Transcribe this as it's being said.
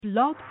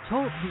Blog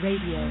Talk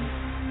Radio.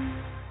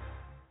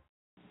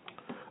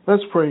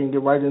 Let's pray and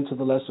get right into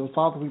the lesson.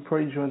 Father, we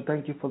praise you and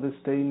thank you for this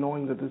day,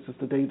 knowing that this is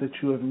the day that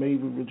you have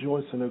made. We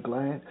rejoice and are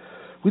glad.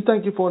 We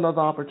thank you for another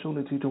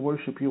opportunity to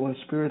worship you in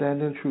spirit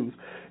and in truth.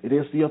 It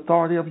is the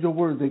authority of your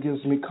word that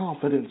gives me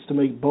confidence to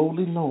make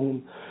boldly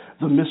known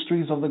the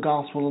mysteries of the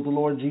gospel of the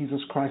Lord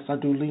Jesus Christ. I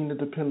do lean and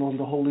depend on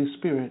the Holy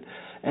Spirit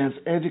as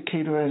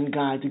educator and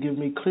guide to give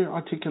me clear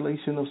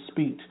articulation of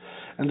speech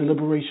and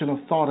deliberation of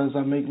thought as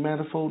I make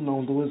manifold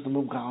known the wisdom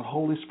of God.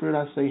 Holy Spirit,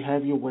 I say,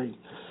 have your way.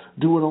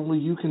 Do what only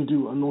you can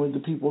do, anoint the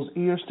people's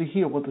ears to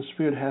hear what the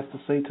Spirit has to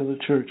say to the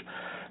church.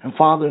 And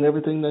Father, in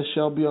everything that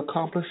shall be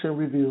accomplished and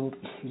revealed,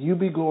 you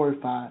be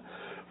glorified.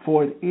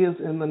 For it is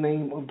in the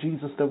name of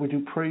Jesus that we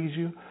do praise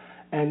you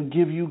and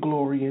give you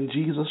glory in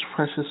Jesus'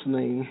 precious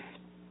name.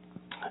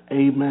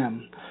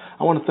 Amen.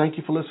 I want to thank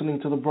you for listening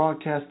to the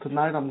broadcast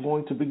tonight. I'm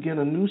going to begin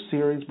a new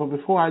series, but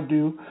before I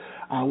do,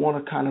 I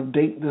want to kind of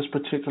date this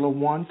particular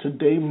one.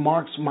 Today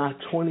marks my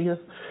 20th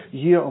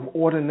year of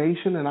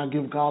ordination, and I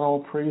give God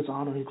all praise,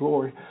 honor, and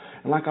glory.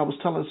 And like I was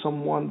telling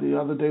someone the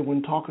other day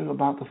when talking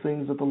about the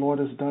things that the Lord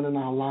has done in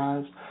our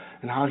lives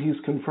and how he's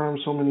confirmed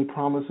so many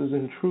promises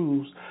and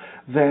truths,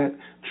 that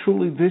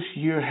truly this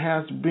year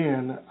has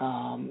been,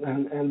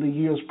 and the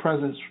year's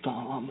presence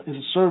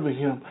in serving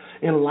him,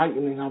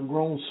 enlightening. I've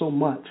grown so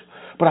much.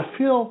 But I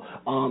feel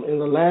in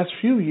the last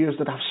few years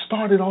that I've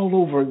started all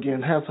over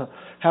again,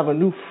 have a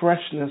new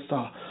freshness,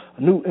 a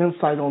new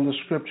insight on the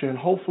Scripture, and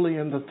hopefully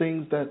in the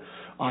things that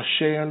are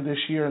shared this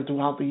year and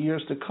throughout the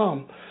years to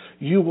come,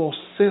 you will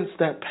sense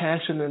that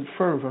passion and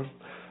fervor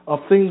of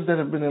things that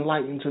have been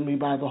enlightened to me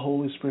by the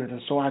Holy Spirit.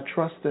 And so I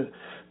trust that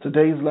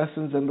today's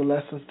lessons and the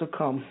lessons to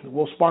come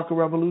will spark a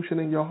revolution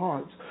in your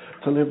hearts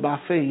to live by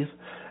faith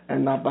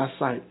and not by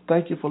sight.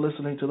 Thank you for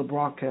listening to the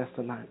broadcast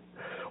tonight.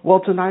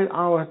 Well, tonight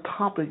our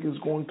topic is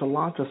going to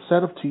launch a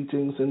set of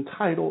teachings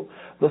entitled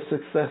The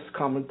Success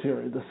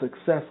Commentary. The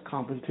Success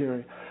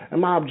Commentary.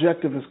 And my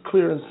objective is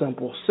clear and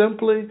simple.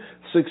 Simply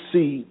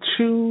succeed.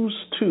 Choose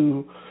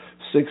to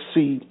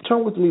succeed.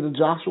 Turn with me to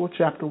Joshua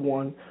chapter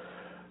 1.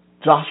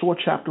 Joshua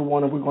chapter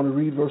 1, and we're going to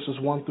read verses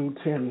 1 through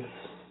 10.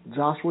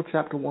 Joshua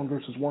chapter 1,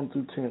 verses 1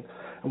 through 10.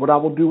 And what I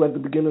will do at the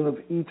beginning of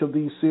each of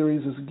these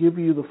series is give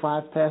you the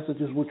 5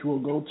 passages which we'll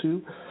go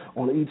to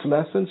on each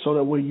lesson so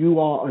that way you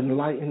are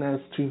enlightened as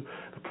to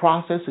the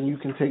process and you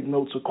can take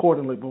notes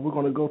accordingly. But we're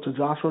going to go to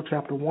Joshua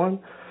chapter 1,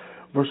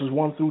 verses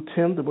 1 through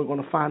 10. Then we're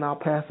going to find our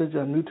passage,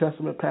 a New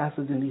Testament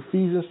passage in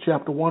Ephesians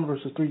chapter 1,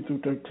 verses 3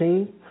 through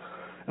 13.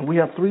 And we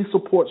have 3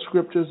 support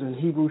scriptures in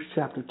Hebrews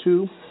chapter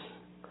 2,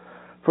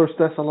 1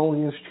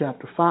 Thessalonians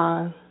chapter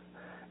 5,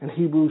 and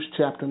Hebrews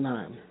chapter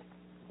 9.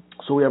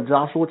 So we have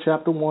Joshua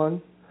chapter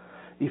 1,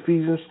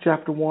 Ephesians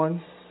chapter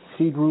 1,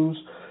 Hebrews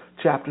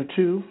chapter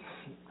 2,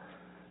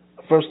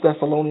 1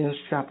 Thessalonians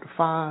chapter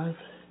 5,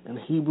 and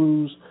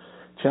Hebrews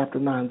chapter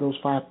 9, those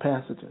 5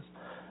 passages.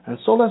 And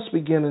so let's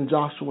begin in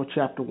Joshua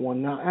chapter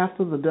 1. Now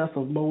after the death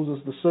of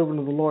Moses, the servant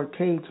of the Lord, it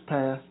came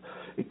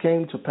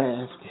to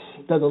pass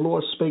that the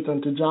Lord spake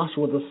unto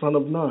Joshua the son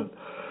of Nun,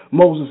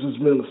 Moses'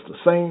 minister,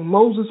 saying,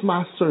 Moses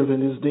my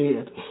servant is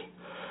dead.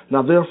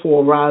 Now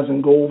therefore arise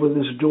and go over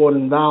this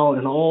Jordan, thou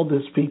and all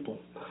this people,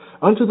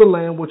 unto the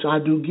land which I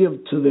do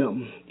give to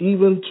them,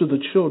 even to the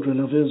children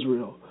of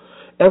Israel.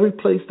 Every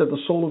place that the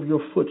sole of your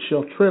foot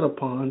shall tread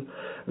upon,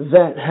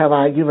 that have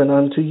I given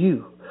unto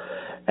you.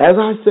 As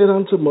I said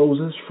unto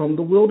Moses, from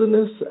the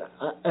wilderness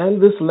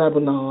and this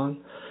Lebanon,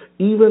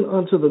 even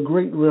unto the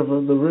great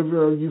river, the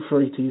river of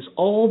Euphrates,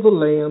 all the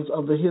lands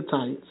of the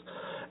Hittites,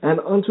 and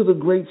unto the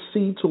great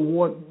sea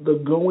toward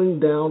the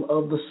going down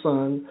of the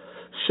sun,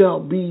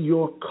 shall be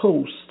your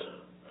coast.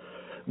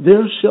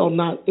 There shall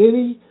not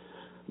any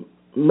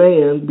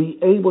man be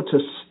able to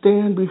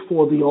stand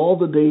before thee all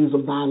the days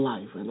of thy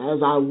life. And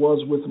as I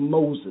was with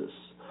Moses,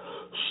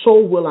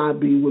 so will I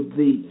be with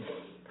thee.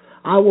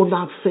 I will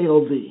not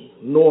fail thee,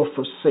 nor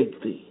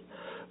forsake thee.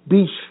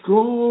 Be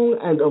strong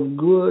and of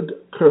good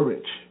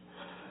courage.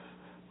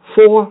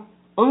 For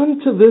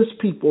unto this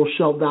people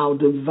shalt thou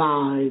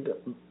divide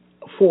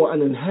for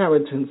an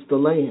inheritance the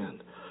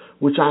land,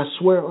 which I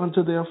swear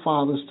unto their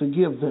fathers to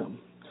give them.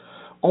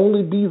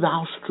 Only be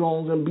thou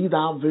strong and be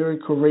thou very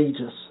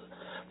courageous,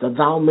 that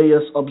thou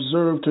mayest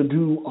observe to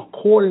do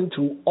according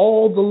to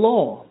all the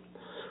law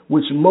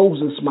which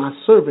Moses my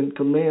servant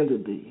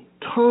commanded thee.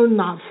 Turn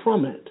not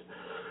from it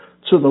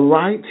to the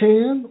right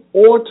hand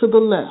or to the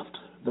left,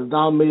 that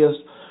thou mayest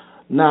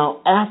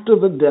now after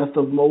the death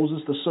of Moses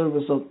the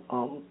servant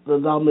of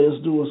that thou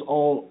mayest do us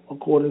all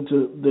according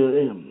to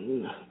their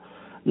end.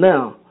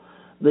 Now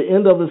the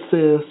end of it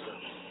says,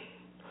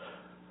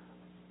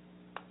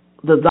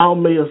 that thou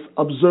mayest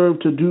observe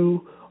to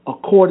do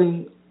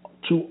according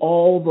to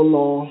all the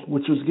law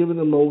which was given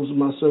to Moses,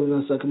 my servant,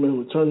 and second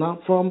commandment. Turn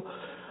not from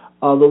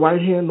the right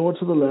hand nor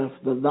to the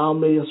left, that thou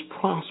mayest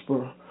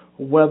prosper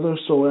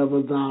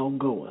whithersoever thou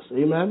goest.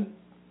 Amen?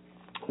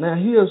 Now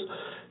here's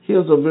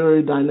a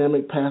very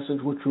dynamic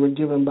passage which we're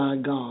given by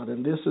God,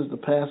 and this is the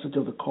passage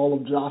of the call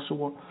of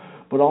Joshua,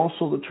 but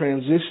also the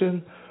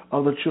transition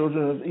of the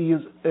children of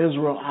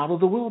Israel out of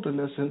the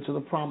wilderness into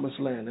the promised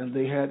land. And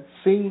they had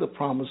seen the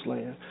promised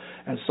land.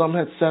 And some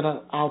had set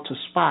out to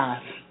spy,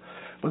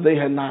 but they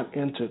had not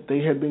entered. They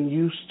had been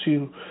used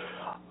to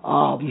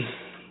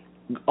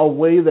a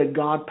way that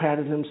God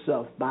patted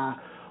himself by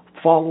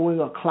following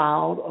a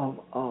cloud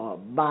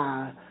of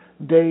by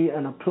day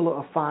and a pillar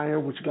of fire,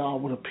 which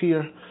God would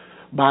appear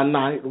by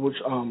night, which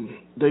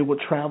they would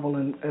travel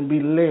and be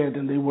led,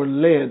 and they were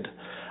led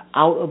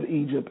out of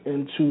Egypt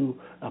into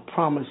a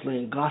promised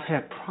land. God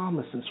had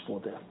promises for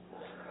them.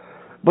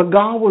 But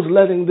God was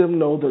letting them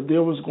know that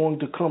there was going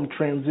to come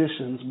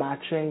transitions by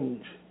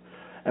change,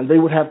 and they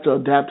would have to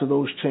adapt to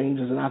those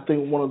changes. And I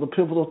think one of the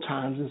pivotal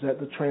times is at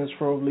the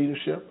transfer of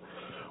leadership,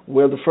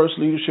 where the first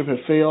leadership had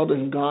failed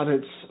and God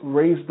had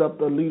raised up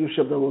the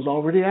leadership that was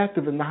already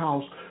active in the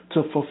house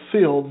to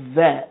fulfill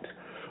that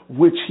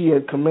which he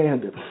had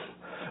commanded.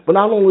 But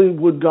not only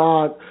would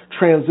God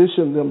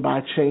transition them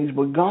by change,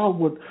 but God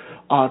would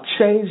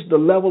change the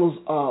levels,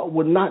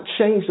 would not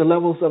change the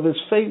levels of his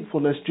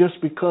faithfulness just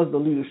because the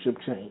leadership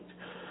changed.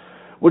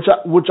 Which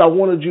I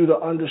wanted you to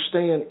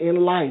understand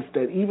in life,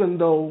 that even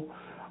though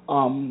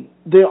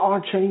there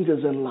are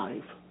changes in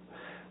life,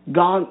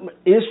 God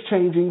is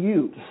changing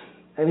you,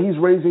 and he's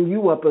raising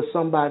you up as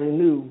somebody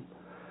new.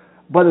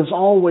 But it's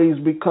always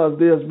because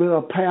there's been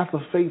a path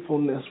of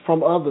faithfulness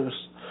from others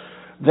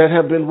that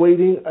have been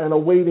waiting and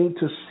awaiting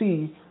to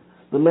see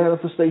the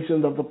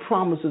manifestation of the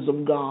promises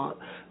of God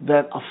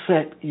that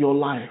affect your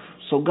life.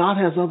 So God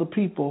has other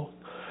people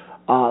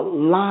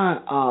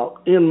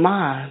in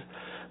mind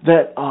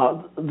that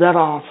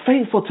are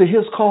faithful to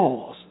his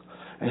cause,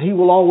 and he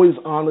will always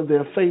honor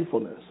their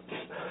faithfulness.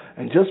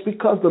 And just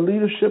because the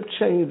leadership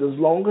changed, as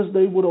long as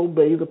they would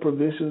obey the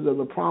provisions and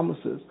the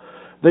promises,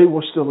 they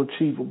were still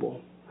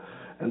achievable.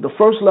 And the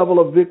first level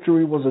of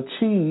victory was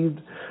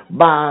achieved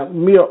by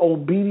mere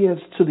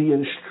obedience to the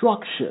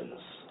instructions.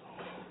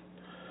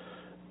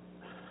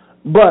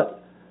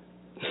 But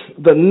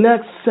the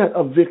next set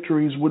of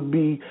victories would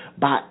be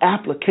by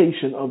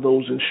application of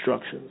those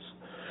instructions.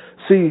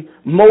 See,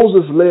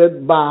 Moses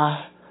led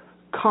by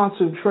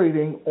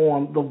concentrating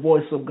on the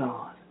voice of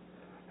God,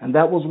 and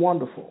that was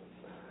wonderful.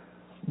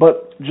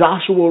 But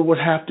Joshua would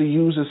have to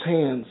use his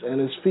hands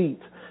and his feet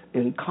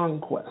in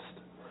conquest.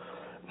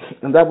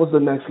 And that was the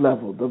next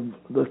level.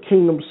 The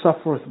kingdom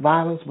suffereth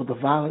violence, but the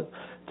violent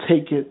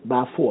take it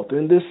by force.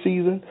 In this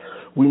season,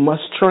 we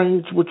must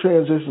change with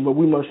transition, but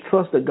we must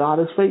trust that God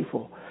is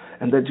faithful,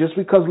 and that just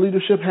because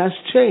leadership has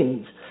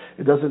changed,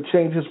 it doesn't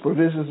change his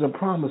provisions and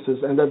promises,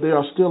 and that they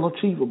are still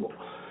achievable.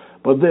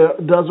 But there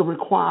doesn't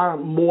require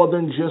more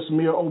than just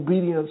mere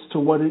obedience to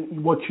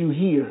what you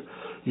hear.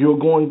 You're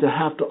going to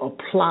have to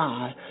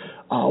apply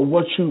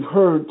what you've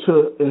heard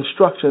to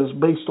instructions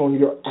based on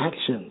your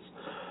actions.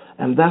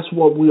 And that's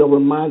what we are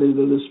reminded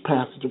in this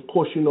passage. Of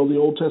course, you know, the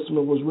Old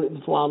Testament was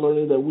written for our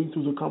learning, that we,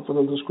 through the comfort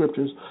of the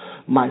Scriptures,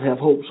 might have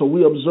hope. So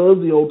we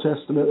observe the Old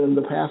Testament and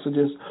the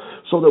passages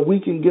so that we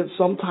can get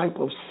some type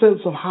of sense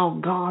of how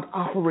God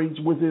operates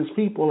with his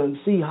people and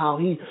see how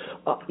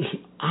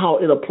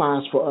it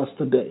applies for us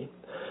today.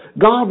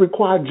 God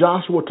required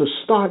Joshua to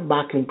start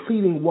by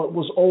completing what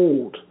was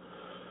old.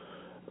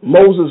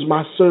 Moses,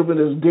 my servant,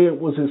 is dead,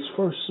 was his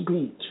first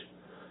speech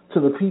to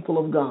the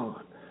people of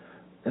God,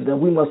 and that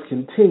we must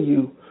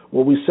continue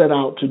what we set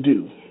out to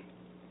do.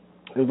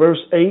 In verse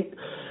 8,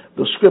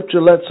 the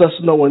scripture lets us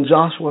know in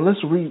Joshua, and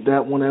let's read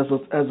that one as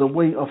a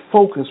way of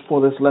focus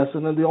for this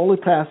lesson, and the only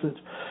passage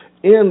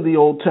in the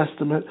Old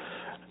Testament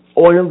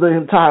or in the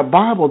entire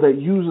Bible that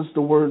uses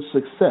the word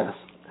success.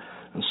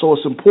 And so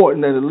it's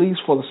important that, at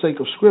least for the sake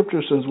of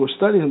Scripture, since we're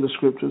studying the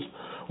Scriptures,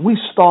 we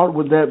start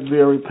with that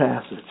very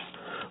passage,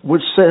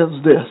 which says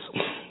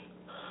this.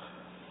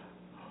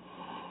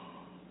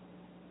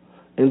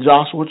 In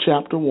Joshua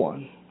chapter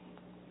 1,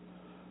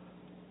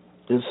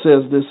 it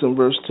says this in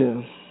verse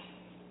 10.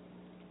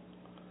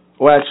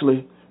 Or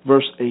actually,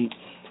 verse 8.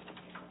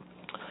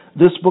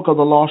 This book of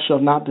the law shall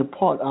not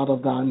depart out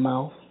of thy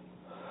mouth,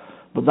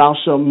 but thou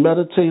shalt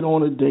meditate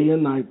on it day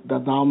and night,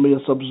 that thou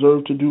mayest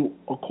observe to do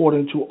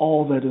according to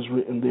all that is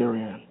written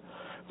therein,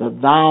 that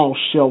thou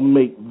shalt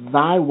make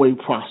thy way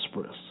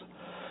prosperous,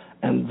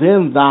 and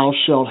then thou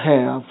shalt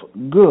have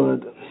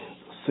good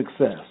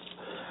success.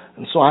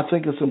 And so I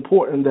think it's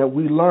important that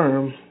we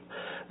learn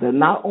that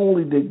not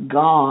only did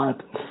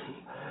God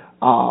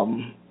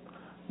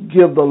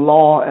give the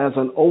law as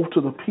an oath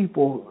to the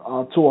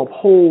people to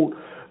uphold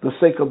the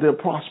sake of their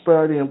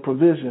prosperity and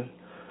provision,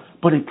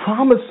 but he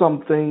promised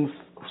some things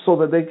so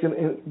that they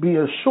can be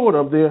assured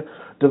of their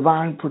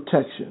divine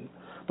protection.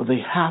 But they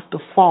have to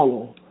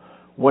follow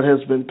what has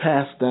been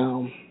passed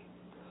down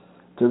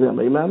to them.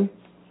 Amen?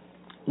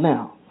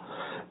 Now,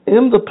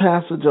 in the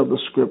passage of the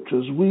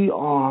Scriptures, we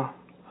are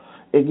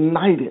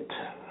ignited,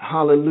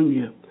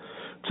 hallelujah,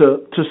 to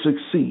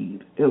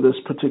succeed in this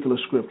particular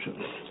Scripture.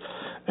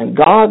 And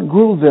God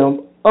grew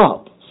them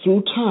up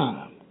through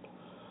time.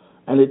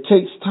 And it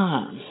takes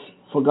time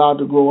for God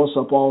to grow us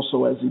up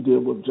also, as he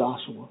did with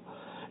Joshua.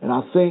 And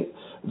I think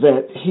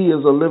that he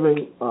is a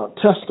living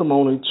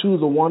testimony to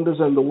the wonders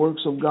and the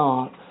works of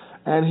God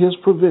and His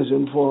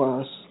provision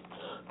for us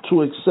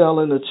to excel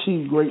and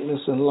achieve greatness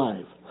in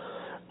life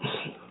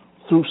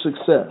through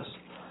success.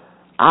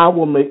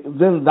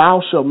 Then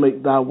thou shalt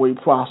make thy way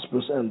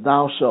prosperous, and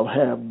thou shalt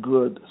have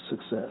good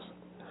success.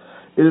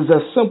 It is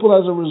as simple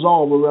as a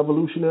resolve, a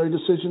revolutionary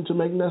decision to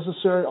make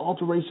necessary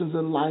alterations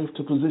in life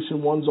to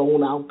position one's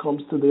own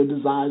outcomes to their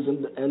desires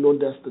and or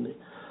destiny.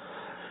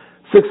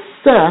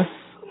 Success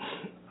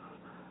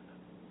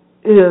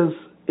is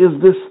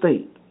this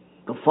state.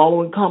 The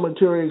following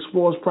commentary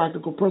explores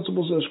practical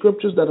principles in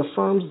scriptures that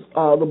affirms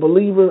the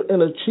believer in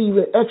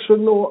achieving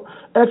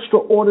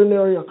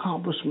extraordinary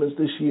accomplishments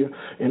this year,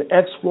 in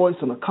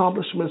exploits and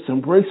accomplishments,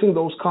 embracing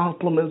those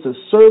compliments as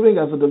serving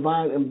as a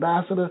divine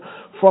ambassador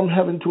from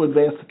heaven to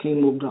advance the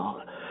kingdom of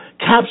God.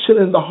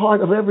 Captured in the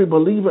heart of every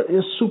believer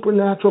is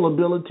supernatural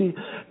ability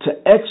to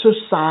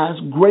exercise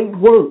great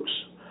works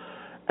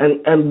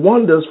and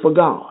wonders for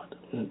God.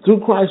 And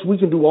through Christ we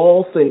can do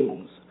all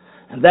things.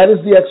 And that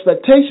is the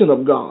expectation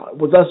of God,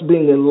 with us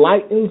being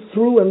enlightened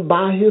through and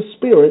by His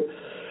Spirit,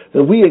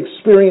 that we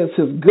experience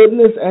His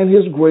goodness and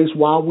His grace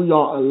while we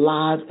are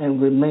alive and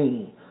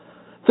remain.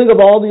 Think of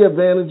all the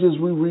advantages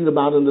we read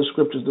about in the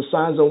Scriptures, the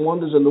signs and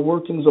wonders and the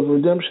workings of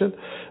redemption.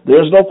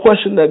 There is no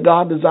question that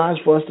God desires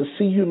for us to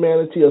see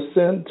humanity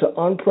ascend to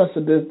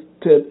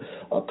unprecedented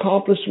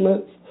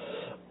accomplishments,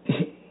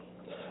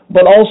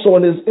 but also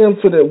in His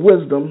infinite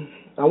wisdom.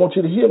 I want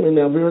you to hear me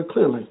now very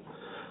clearly.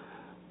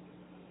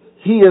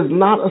 He is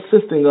not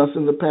assisting us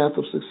in the path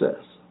of success.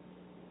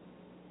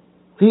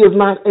 He is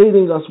not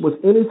aiding us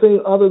with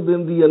anything other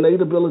than the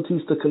innate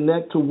abilities to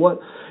connect to what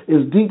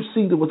is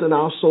deep-seated within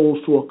our souls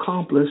to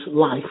accomplish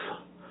life.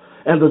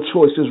 And the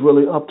choice is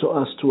really up to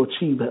us to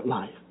achieve that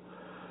life.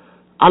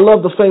 I love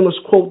the famous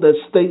quote that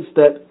states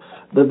that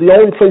the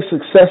only place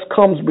success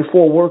comes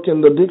before work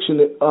in the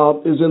dictionary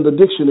is in the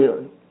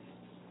dictionary.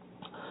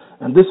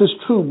 And this is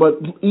true, but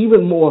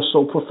even more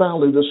so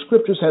profoundly, the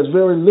Scriptures has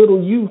very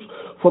little use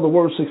for the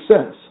word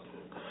success.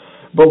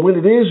 But when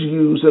it is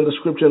used in the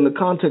Scripture in the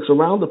context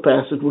around the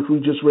passage, which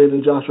we just read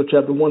in Joshua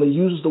chapter 1, it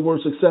uses the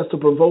word success to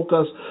provoke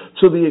us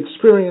to the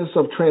experience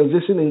of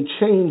transition and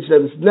change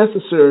that is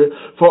necessary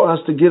for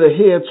us to get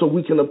ahead so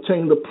we can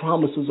obtain the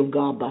promises of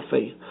God by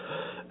faith.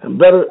 And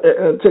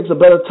it takes a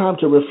better time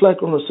to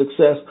reflect on the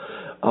success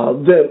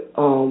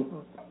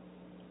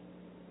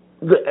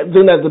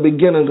than at the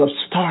beginning of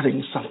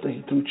starting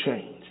something through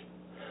change.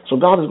 So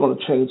God is going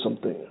to change some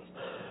things.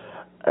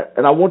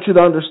 And I want you to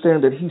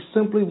understand that He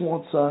simply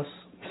wants us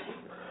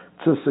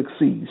to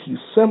succeed. He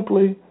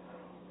simply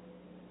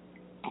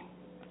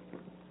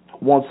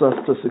wants us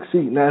to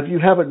succeed. Now, if you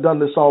haven't done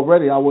this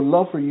already, I would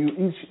love for you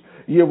each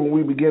year when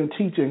we begin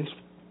teaching,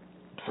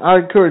 I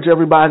encourage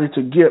everybody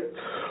to get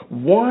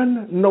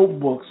one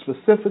notebook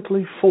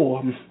specifically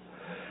for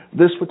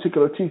this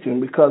particular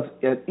teaching, because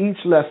at each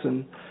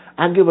lesson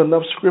I give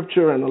enough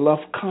scripture and enough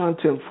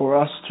content for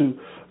us to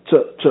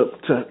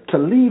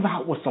leave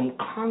out with some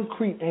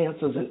concrete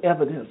answers and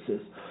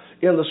evidences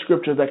in the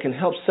scripture that can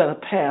help set a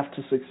path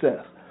to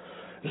success.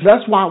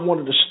 That's why I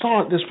wanted to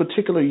start this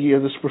particular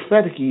year, this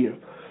prophetic year,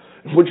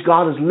 in which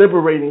God is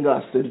liberating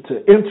us and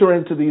to enter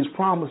into these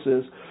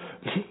promises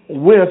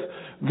with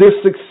this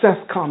success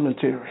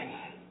commentary.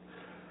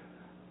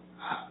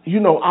 You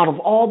know, out of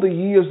all the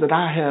years that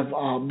I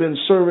have been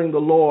serving the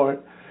Lord,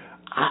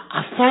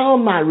 I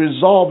found my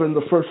resolve in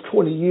the first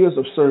 20 years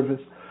of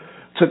service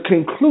to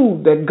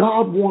conclude that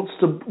God wants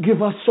to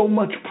give us so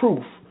much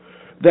proof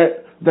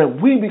that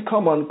we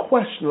become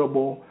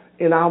unquestionable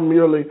in our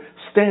merely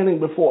standing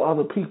before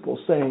other people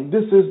saying,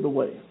 this is the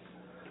way.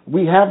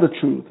 We have the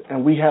truth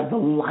and we have the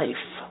life.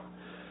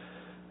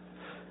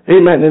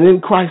 Amen. And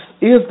in Christ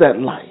is that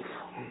life.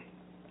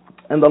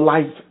 And the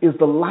life is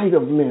the light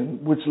of men,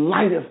 which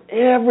lighteth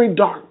every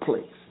dark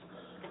place.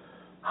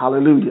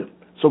 Hallelujah.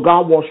 So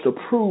God wants to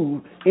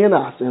prove in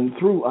us and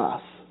through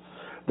us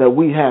that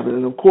we have it.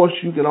 And of course,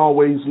 you can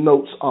always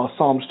note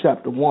Psalms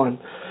chapter 1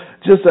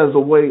 just as a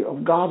way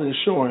of God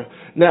ensuring.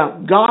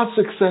 Now, God's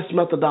success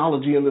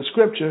methodology in the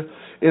scripture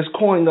is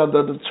coined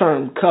under the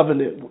term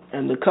covenant,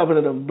 and the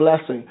covenant of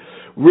blessing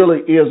really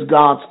is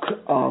God's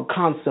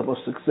concept of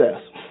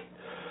success.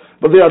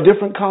 But there are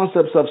different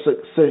concepts of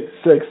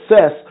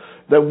success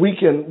that we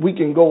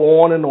can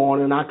go on,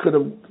 and I could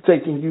have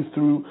taken you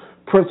through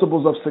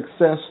principles of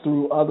success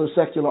through other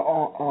secular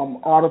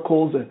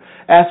articles and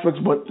aspects,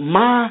 but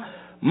my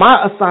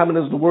assignment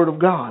is the Word of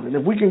God. And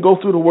if we can go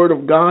through the Word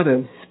of God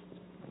and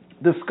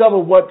discover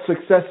what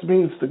success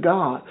means to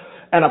God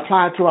and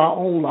apply it to our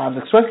own lives,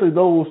 especially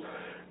those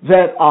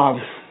that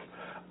are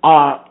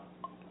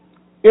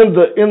in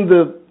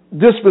the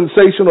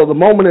dispensation or the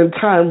moment in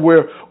time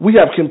where we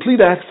have complete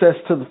access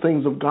to the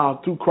things of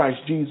God through Christ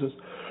Jesus,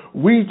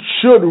 we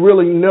should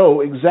really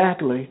know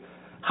exactly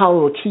how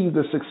to achieve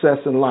the success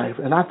in life.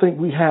 And I think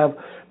we have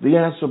the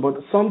answer, but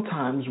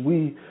sometimes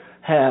we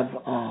have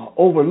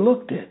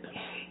overlooked it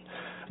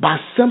by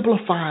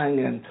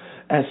simplifying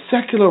and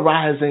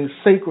secularizing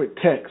sacred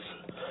texts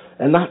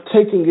and not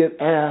taking it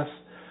as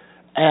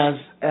as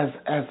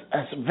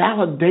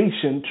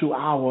validation to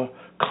our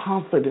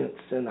confidence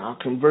and our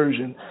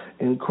conversion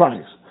in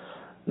Christ.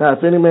 Now,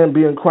 if any man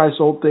be in Christ,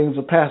 old things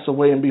are passed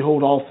away, and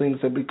behold, all things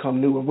have become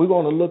new. And we're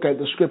going to look at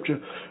the scripture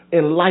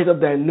in light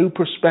of that new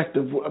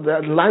perspective,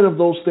 in light of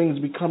those things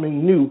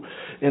becoming new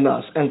in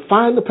us, and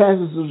find the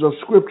passages of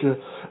scripture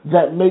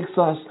that makes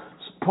us,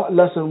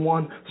 lesson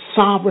 1,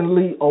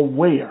 sovereignly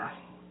aware.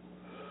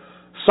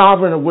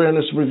 Sovereign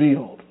awareness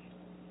revealed.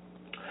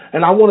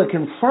 And I want to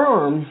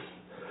confirm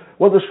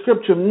what the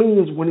scripture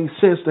means when he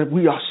says that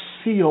we are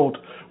sealed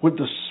with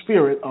the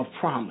spirit of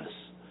promise.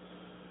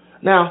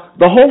 Now,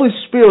 the Holy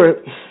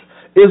Spirit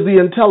is the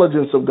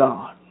intelligence of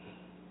God.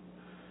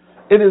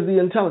 It is the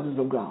intelligence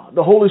of God.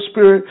 The Holy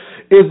Spirit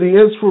is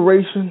the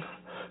inspiration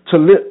to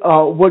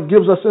what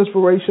gives us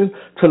inspiration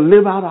to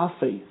live out our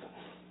faith.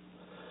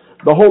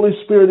 The Holy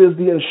Spirit is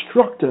the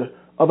instructor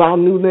of our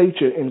new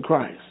nature in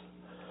Christ.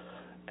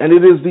 And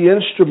it is the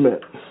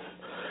instrument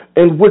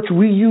in which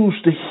we use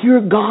to hear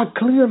God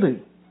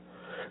clearly.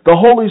 The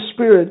Holy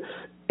Spirit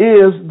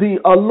is the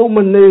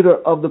illuminator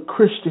of the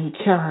Christian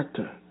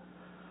character.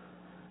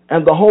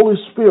 And the Holy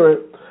Spirit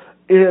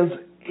is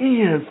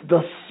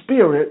the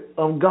Spirit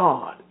of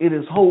God. It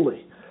is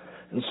holy.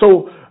 And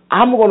so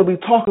I'm going to be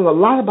talking a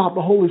lot about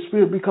the Holy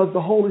Spirit because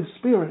the Holy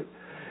Spirit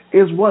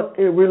is what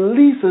it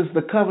releases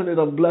the covenant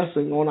of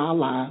blessing on our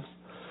lives,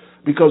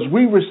 because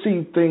we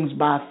receive things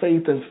by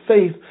faith, and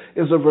faith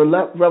is a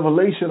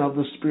revelation of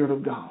the Spirit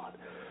of God.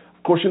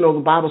 Of course, you know, the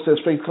Bible says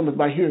faith cometh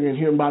by hearing, and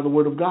hearing by the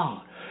word of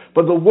God.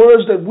 But the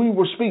words that we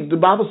will speak, the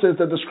Bible says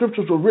that the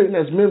scriptures were written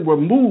as men were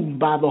moved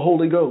by the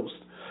Holy Ghost.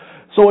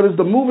 So it is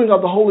the moving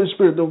of the Holy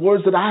Spirit. The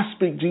words that I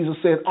speak, Jesus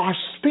said, are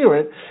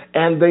spirit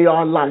and they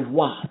are life.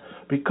 Why?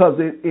 Because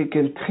it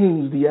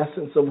contains the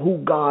essence of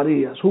who God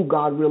is, who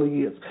God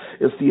really is.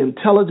 It's the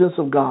intelligence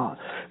of God,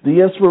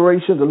 the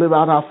inspiration to live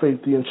out our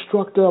faith, the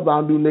instructor of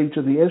our new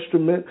nature, the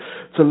instrument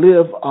to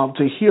live,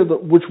 to hear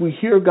which we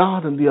hear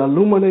God, and the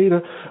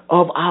illuminator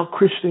of our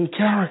Christian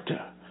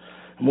character.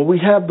 And when we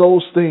have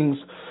those things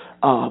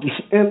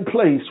in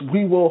place,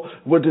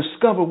 we'll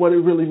discover what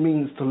it really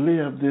means to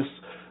live this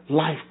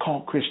life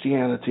called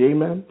Christianity.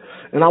 Amen.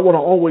 And I want to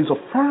always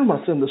affirm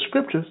us in the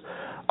scriptures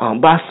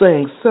by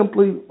saying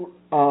simply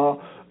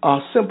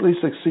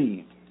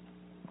succeed.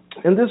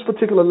 In this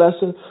particular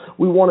lesson,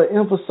 we want to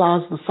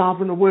emphasize the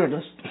sovereign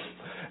awareness.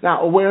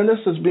 Now, awareness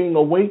is being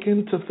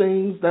awakened to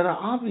things that are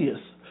obvious,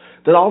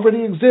 that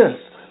already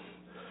exist.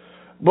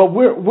 But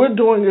we're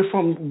doing it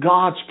from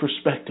God's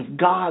perspective,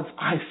 God's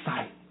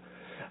eyesight.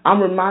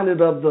 I'm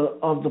reminded of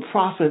the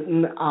prophet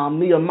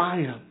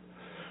Nehemiah,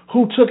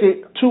 who took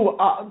it to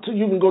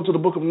you can go to the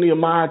book of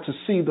Nehemiah to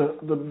see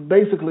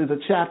basically the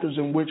chapters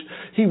in which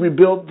he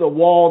rebuilt the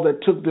wall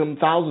that took them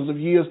thousands of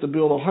years to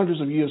build, or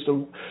hundreds of years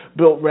to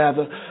build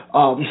rather,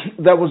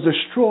 that was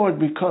destroyed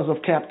because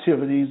of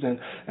captivities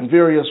and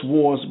various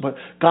wars. But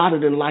God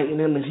had enlightened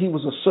him, and he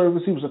was a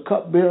service, he was a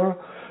cupbearer,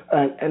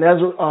 and as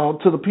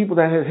to the people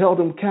that had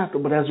held him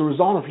captive. But as a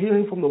result of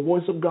hearing from the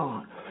voice of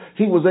God,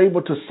 he was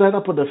able to set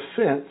up a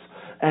defense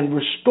and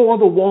restore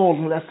the walls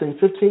in less than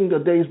 15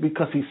 days,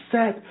 because he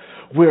sat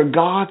where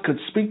God could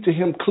speak to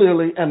him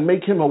clearly and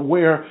make him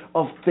aware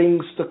of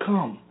things to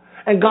come.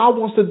 And God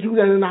wants to do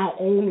that in our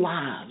own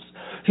lives.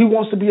 He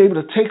wants to be able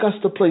to take us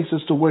to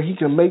places to where he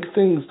can make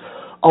things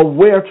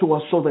aware to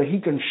us so that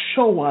he can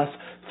show us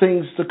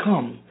things to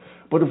come.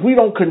 But if we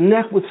don't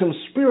connect with him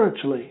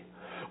spiritually,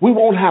 we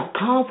won't have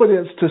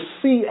confidence to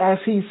see as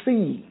he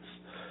sees.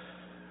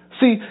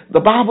 See, the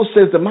Bible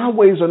says that my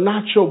ways are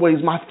not your ways,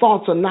 my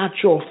thoughts are not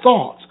your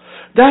thoughts.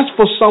 That's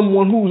for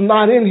someone who's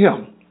not in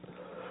him.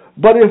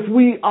 But if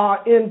we are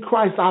in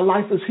Christ, our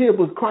life is hid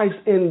with Christ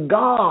in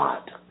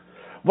God,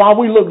 while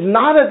we look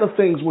not at the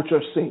things which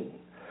are seen,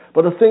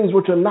 but the things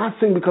which are not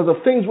seen, because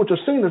the things which are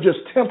seen are just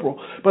temporal,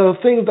 but the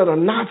things that are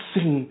not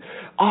seen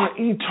are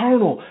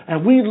eternal.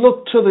 And we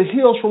look to the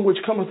hills from which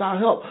cometh our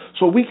help,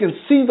 so we can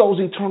see those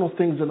eternal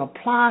things and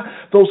apply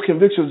those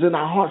convictions in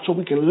our hearts, so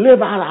we can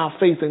live out our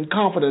faith and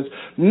confidence,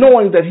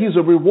 knowing that he's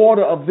a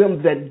rewarder of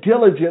them that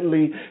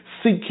diligently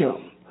seek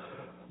him.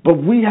 But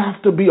we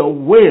have to be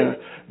aware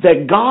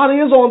that God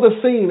is on the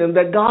scene and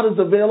that God is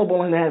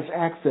available and has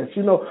access.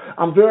 You know,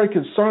 I'm very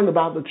concerned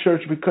about the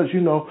church because,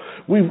 you know,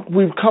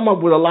 we've come up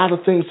with a lot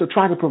of things to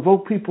try to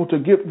provoke people, to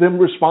get them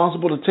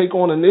responsible to take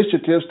on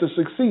initiatives to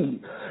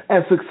succeed.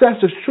 And success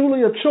is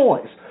truly a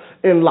choice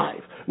in life.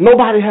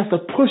 Nobody has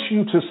to push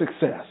you to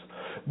success.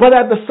 But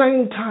at the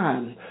same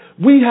time,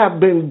 we have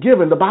been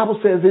given, the Bible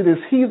says it is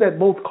he that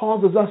both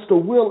causes us to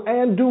will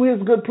and do his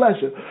good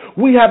pleasure.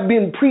 We have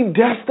been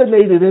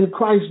predestinated in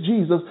Christ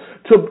Jesus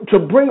to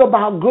bring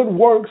about good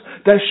works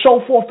that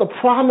show forth the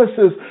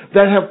promises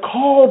that have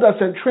called us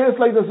and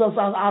translated us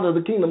out of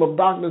the kingdom of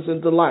darkness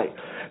into light.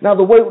 Now,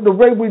 the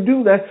way we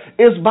do that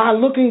is by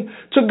looking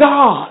to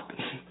God.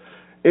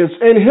 It's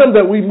in him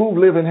that we move,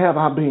 live, and have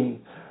our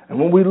being. And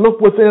when we look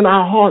within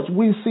our hearts,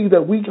 we see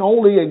that we can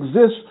only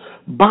exist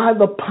by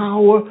the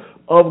power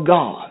of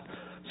God.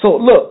 So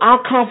look,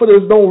 our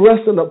confidence don't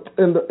rest in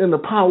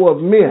the power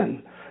of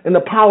men, in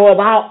the power of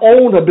our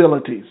own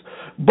abilities.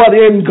 but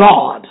in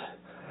God.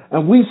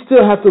 And we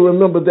still have to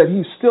remember that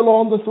he's still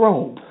on the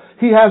throne.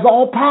 He has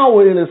all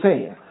power in his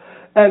hand.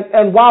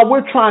 And while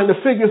we're trying to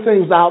figure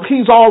things out,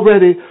 he's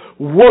already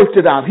worked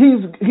it out.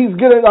 He's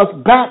getting us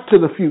back to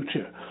the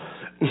future.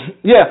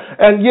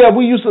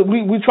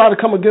 We try to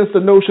come against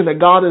the notion that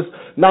God is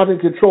not in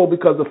control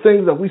because the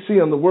things that we see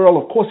in the world,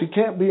 of course, he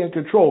can't be in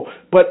control.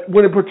 But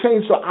when it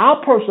pertains to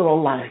our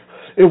personal life,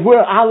 if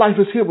our life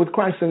is here with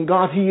Christ and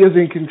God, he is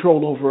in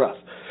control over us.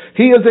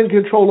 He is in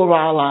control of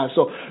our lives.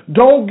 So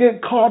don't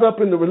get caught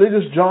up in the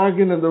religious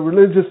jargon and the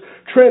religious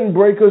trend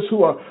breakers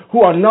who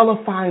are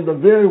nullifying the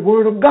very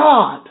word of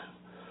God.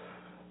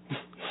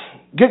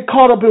 Get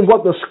caught up in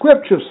what the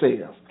scripture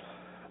says.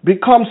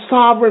 Become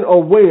sovereign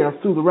aware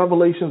through the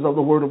revelations of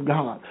the word of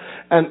God.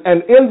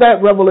 And in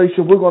that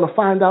revelation, we're going to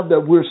find out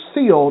that we're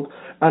sealed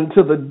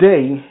until the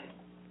day.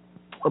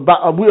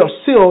 We are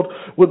sealed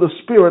with the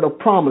spirit of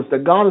promise,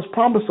 that God has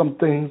promised some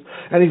things,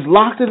 and he's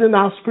locked it in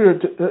our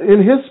spirit, in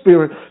his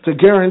spirit, to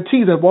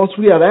guarantee that once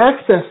we have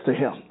access to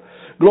him,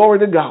 glory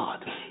to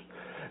God.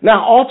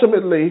 Now,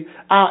 ultimately,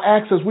 our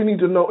access, we need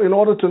to know, in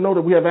order to know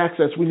that we have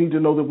access, we need to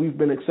know that we've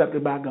been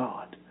accepted by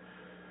God,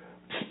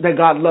 that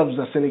God loves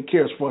us and he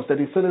cares for us, that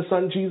he sent his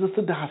son Jesus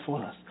to die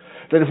for us,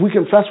 that if we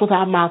confess with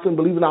our mouth and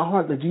believe in our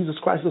heart that Jesus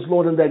Christ is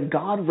Lord and that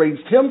God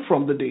raised him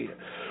from the dead,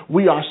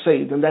 we are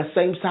saved. And that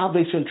same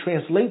salvation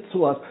translates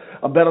to us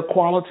a better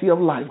quality of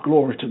life.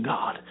 Glory to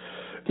God.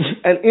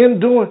 And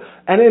in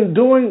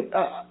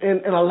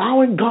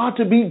allowing God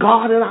to be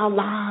God in our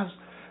lives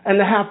and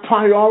to have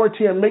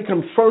priority and make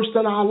him first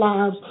in our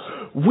lives,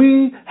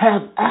 we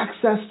have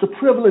access to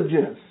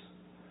privileges.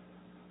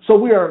 So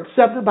we are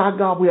accepted by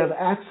God, we have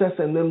access,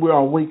 and then we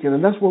are awakened.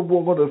 And that's what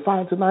we're going to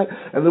find tonight.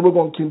 And then we're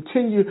going to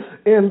continue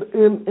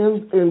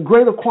in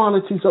greater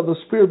quantities of the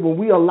Spirit when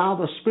we allow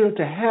the Spirit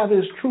to have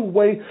his true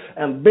way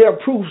and bear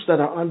proofs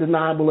that are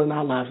undeniable in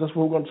our lives. That's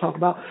what we're going to talk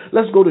about.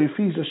 Let's go to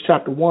Ephesians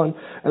chapter 1,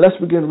 and let's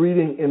begin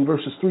reading in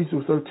verses 3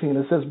 through 13.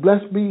 It says,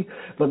 "Blessed be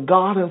the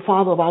God and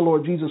Father of our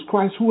Lord Jesus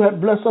Christ, who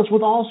hath blessed us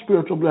with all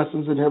spiritual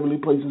blessings in heavenly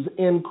places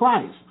in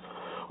Christ,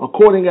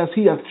 according as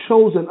he hath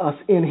chosen us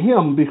in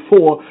him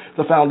before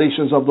the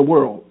foundations of the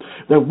world,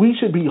 that we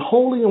should be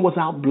holy and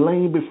without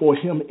blame before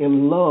him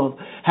in love,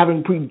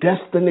 having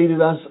predestinated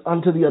us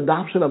unto the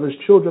adoption of his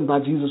children by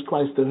Jesus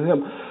Christ to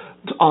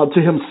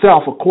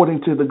himself,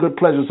 according to the good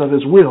pleasures of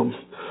his will,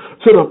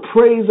 to the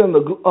praise and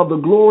of the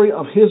glory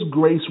of his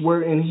grace,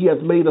 wherein he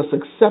hath made us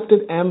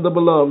accepted and the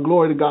beloved."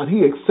 Glory to God,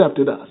 he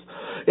accepted us.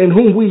 "In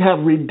whom we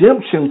have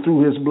redemption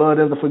through his blood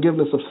and the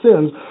forgiveness of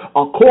sins,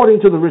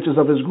 according to the riches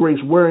of his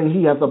grace, wherein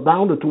he hath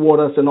abounded toward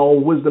us in all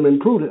wisdom and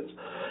prudence,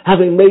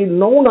 having made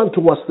known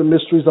unto us the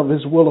mysteries of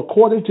his will,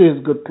 according to his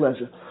good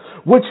pleasure,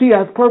 which he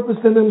hath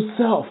purposed in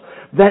himself,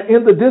 that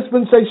in the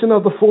dispensation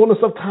of the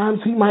fullness of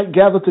times he might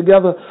gather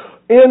together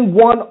in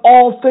one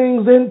all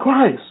things in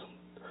Christ,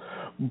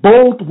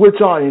 both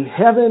which are in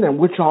heaven and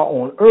which are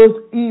on earth,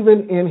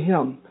 even in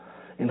him,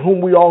 in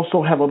whom we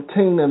also have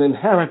obtained an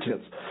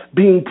inheritance,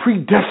 being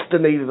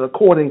predestinated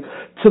according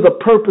to the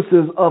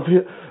purposes of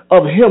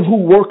him who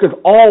worketh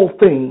all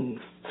things."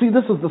 See,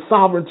 this is the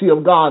sovereignty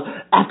of God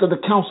after the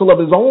counsel of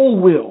his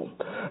own will,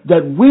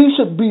 that we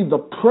should be the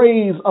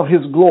praise of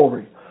his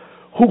glory,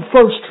 who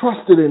first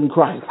trusted in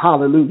Christ,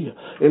 hallelujah,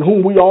 in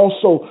whom we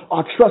also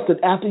are trusted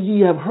after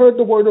ye have heard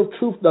the word of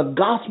truth, the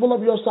gospel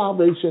of your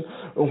salvation,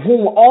 in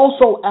whom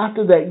also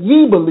after that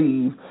ye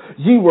believe,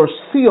 ye were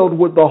sealed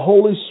with the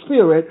Holy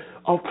Spirit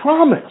of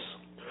promise,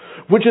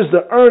 which is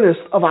the earnest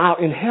of our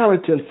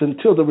inheritance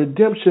until the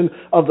redemption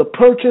of the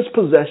purchased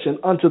possession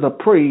unto the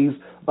praise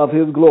of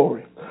his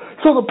glory.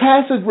 So the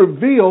passage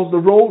reveals the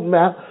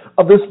roadmap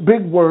of this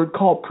big word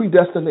called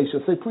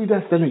predestination. Say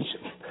predestination.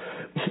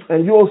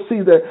 And you'll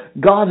see that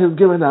God has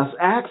given us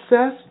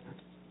access,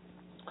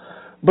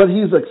 but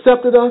he's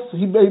accepted us.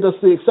 He made us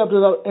the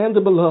accepted and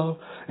the beloved,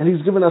 and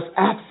he's given us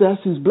access.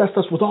 He's blessed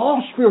us with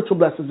all spiritual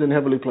blessings in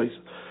heavenly places,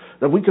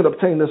 that we can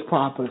obtain this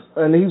promise,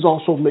 and he's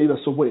also made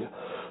us aware.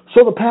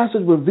 So the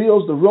passage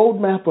reveals the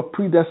roadmap of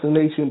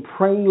predestination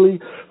plainly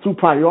through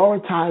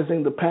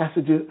prioritizing the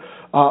passages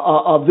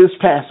of this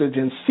passage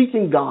and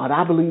seeking God.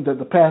 I believe that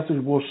the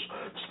passage will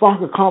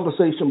spark a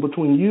conversation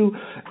between you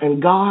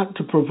and God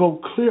to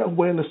provoke clear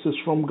awarenesses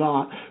from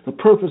God, the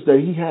purpose that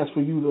he has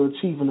for you to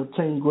achieve and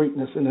obtain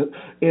greatness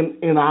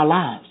in our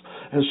lives.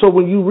 And so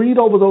when you read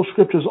over those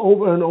scriptures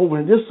over and over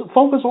and just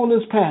focus on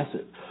this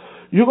passage,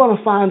 you're going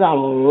to find out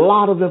a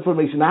lot of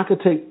information. I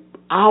could take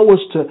hours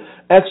to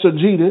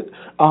exegete it,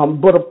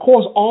 but of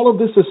course all of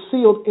this is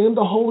sealed in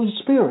the Holy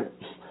Spirit,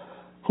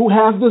 who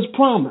has this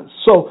promise.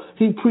 So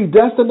he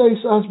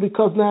predestinates us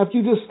because now if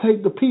you just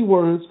take the P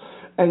words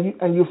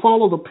and you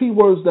follow the P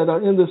words that are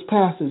in this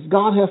passage,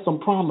 God has some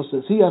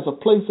promises. He has a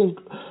place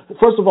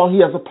first of all, he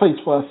has a place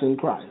for us in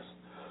Christ.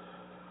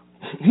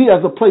 He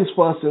has a place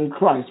for us in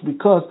Christ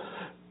because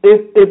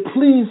it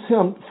pleased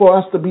him for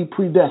us to be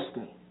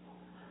predestined.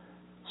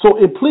 So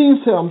it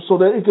pleased him so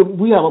that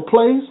we have a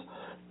place.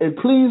 It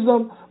pleased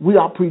him. We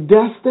are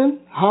predestined.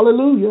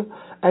 Hallelujah.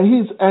 And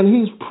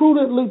he's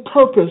prudently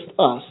purposed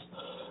us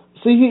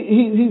See,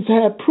 he's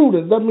had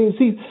prudence. That means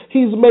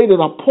he's made it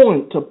a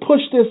point to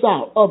push this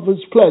out of his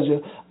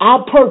pleasure,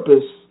 our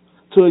purpose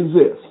to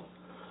exist.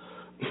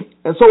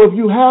 And so if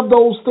you have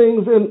those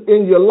things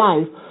in your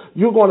life,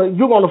 you're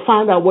gonna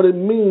find out what it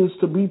means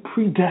to be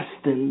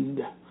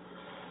predestined.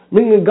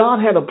 Meaning God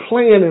had a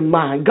plan in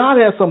mind. God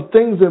had some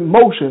things in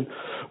motion.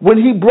 When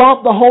he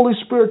brought the Holy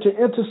Spirit to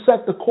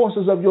intersect the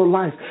courses of your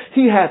life,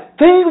 he had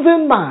things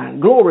in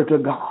mind, glory to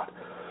God,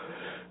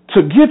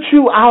 to get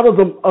you out of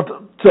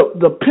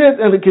the pit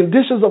and the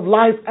conditions of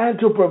life and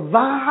to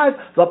provide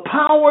the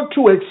power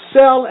to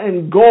excel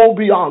and go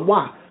beyond.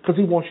 Why? Because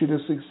he wants you to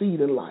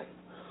succeed in life.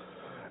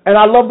 And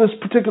I love this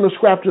particular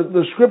scripture.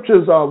 The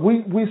scriptures,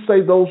 we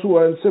say those who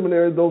are in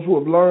seminary, those who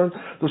have learned,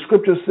 the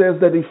scripture says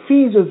that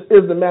Ephesians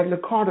is the Magna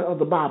Carta of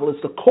the Bible.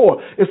 It's the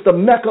core. It's the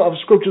mecca of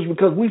scriptures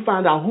because we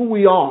find out who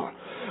we are.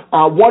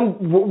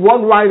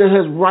 One writer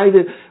has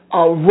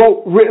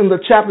written the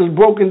chapters,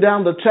 broken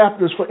down the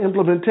chapters for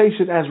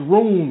implementation as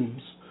rooms.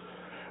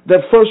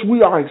 That first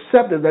we are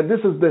accepted, that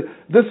this is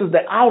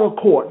the outer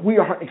court. We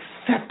are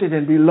accepted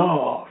and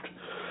beloved.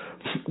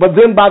 But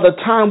then by the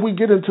time we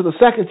get into the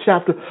second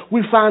chapter,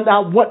 we find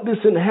out what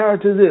this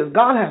inheritance is.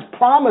 God has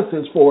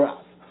promises for us.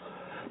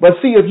 But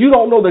see, if you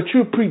don't know that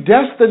you're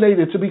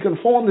predestinated to be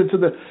conformed into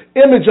the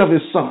image of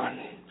his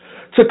Son,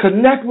 to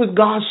connect with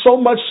God so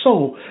much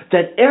so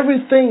that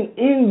everything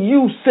in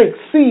you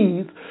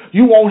succeeds,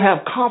 you won't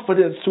have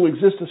confidence to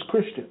exist as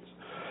Christians.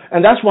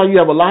 And that's why you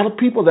have a lot of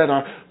people that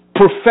are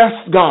profess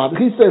God.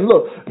 He said,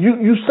 look,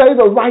 you say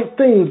the right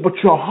things, but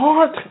your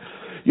heart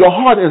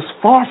is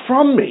far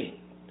from me.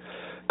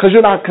 Because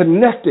you're not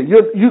connected.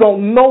 You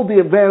don't know the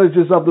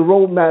advantages of the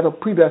roadmap of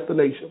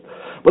predestination.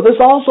 But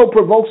this also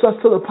provokes us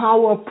to the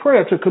power of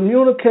prayer, to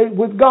communicate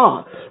with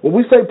God. When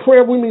we say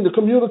prayer, we mean to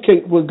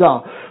communicate with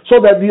God, so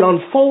that the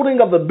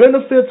unfolding of the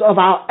benefits of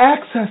our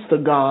access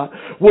to God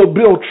will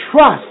build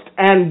trust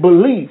and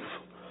belief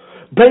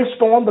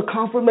based on the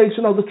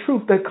confirmation of the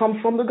truth that comes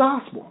from the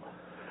gospel.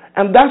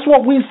 And that's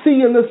what we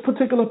see in this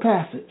particular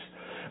passage.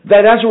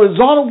 That as a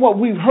result of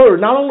what we've heard,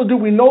 not only do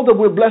we know that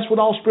we're blessed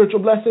with all spiritual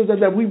blessings and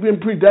that we've been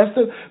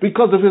predestined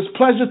because of his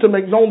pleasure to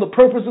make known the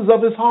purposes of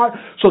his heart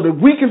so that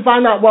we can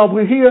find out while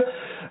we're here,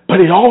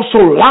 but he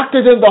also locked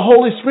it in the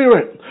Holy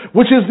Spirit,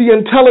 which is the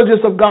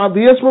intelligence of God,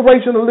 the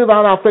inspiration to live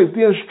out our faith,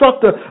 the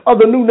instructor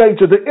of the new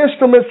nature, the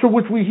instruments through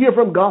which we hear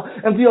from God,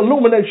 and the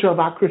illumination of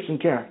our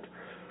Christian character.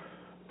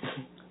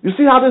 You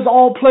see how this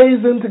all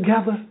plays in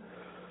together?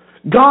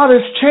 God is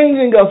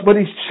changing us, but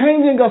he's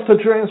changing us to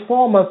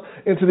transform us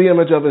into the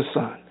image of his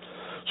Son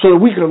so that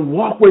we can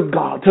walk with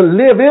God. To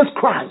live is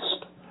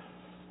Christ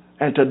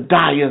and to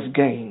die is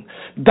gain.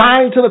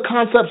 Dying to the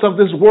concepts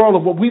of this world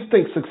of what we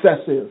think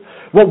success is,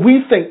 what we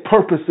think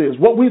purpose is,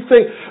 what we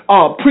think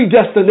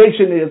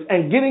predestination is,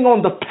 and getting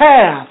on the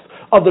path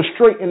of the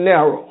straight and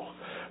narrow.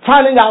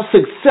 Finding out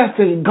success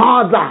in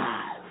God's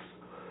eyes,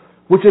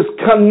 which is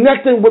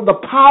connecting with the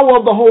power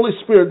of the Holy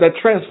Spirit that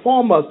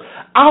transforms us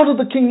out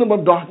of the kingdom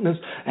of darkness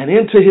and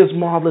into his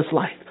marvelous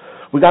light.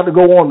 We got to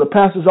go on. The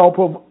passage all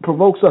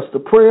provokes us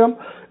to prayer.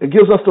 It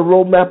gives us the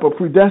roadmap of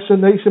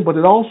predestination, but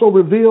it also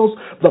reveals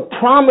the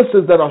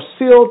promises that are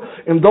sealed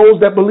in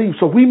those that believe.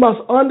 So we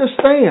must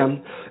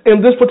understand in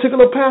this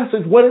particular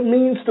passage what it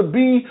means to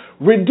be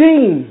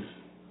redeemed.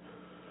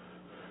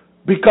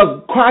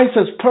 Because Christ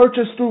has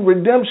purchased through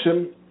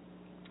redemption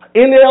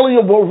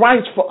inalienable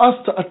rights for us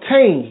to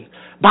attain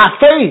by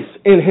faith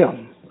in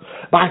him,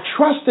 by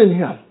trust in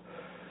him.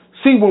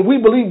 See, when we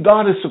believe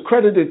God is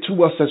accredited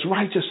to us as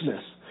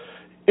righteousness,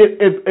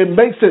 it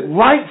makes it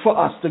right for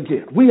us to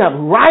get. We have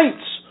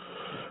rights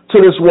to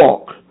this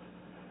walk.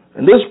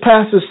 And this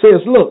passage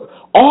says, look,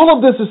 all of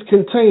this is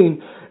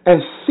contained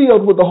and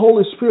sealed with the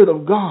Holy Spirit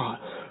of God,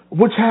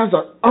 which has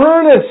an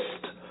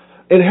earnest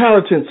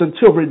inheritance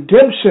until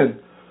redemption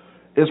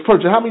is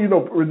purchased. How many of you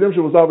know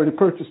redemption was already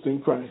purchased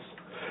in Christ?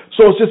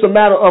 So it's just a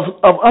matter of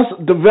us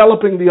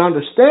developing the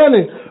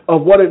understanding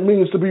of what it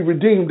means to be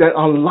redeemed that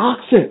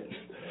unlocks it.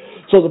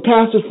 So the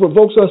passage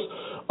provokes us,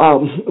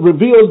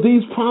 reveals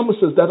these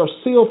promises that are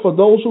sealed for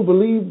those who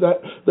believe that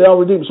they are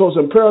redeemed. So it's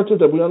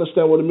imperative that we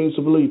understand what it means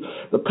to believe.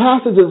 The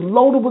passage is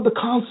loaded with the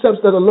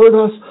concepts that alert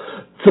us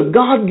to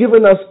God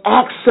giving us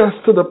access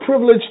to the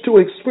privilege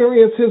to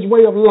experience his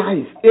way of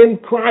life in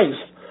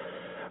Christ.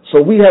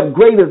 So we have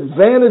great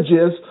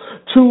advantages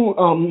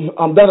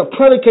that are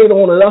predicated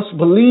on us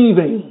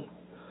believing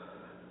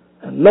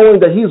and knowing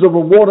that he's a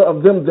rewarder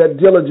of them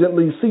that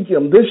diligently seek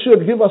him. This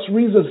should give us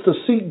reasons to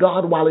seek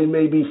God while he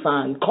may be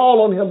found.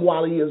 Call on him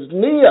while he is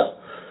near.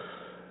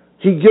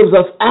 He gives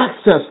us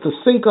access to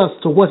sync us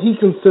to what he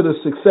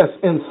considers success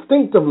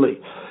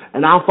instinctively.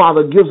 And our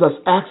Father gives us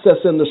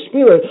access in the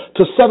Spirit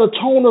to set a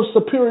tone of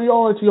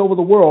superiority over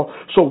the world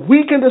so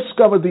we can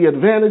discover the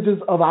advantages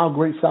of our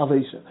great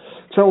salvation.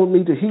 Turn with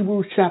me to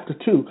Hebrews chapter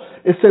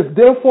 2. It says,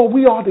 therefore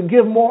we ought to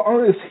give more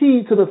earnest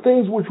heed to the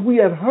things which we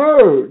have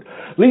heard,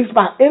 lest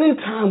by any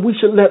time we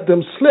should let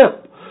them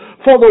slip.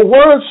 For the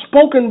word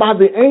spoken by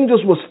the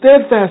angels was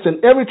steadfast,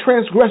 and every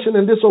transgression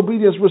and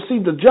disobedience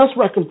received a just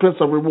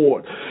recompense of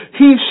reward.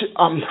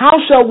 How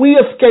shall we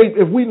escape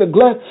if we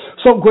neglect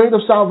so great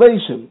of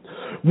salvation,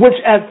 which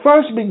at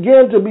first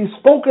began to be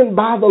spoken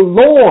by the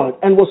Lord,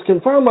 and was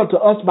confirmed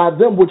unto us by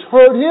them which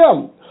heard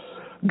him?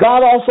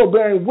 God also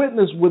bearing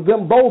witness with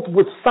them both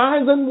with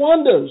signs and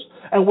wonders,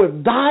 and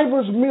with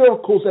divers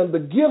miracles and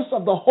the gifts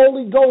of the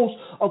Holy Ghost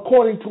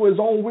according to his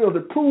own will, to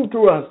prove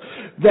to us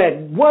that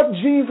what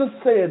Jesus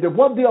said, that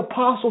what the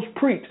apostles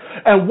preached,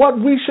 and what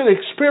we should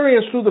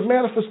experience through the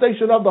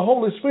manifestation of the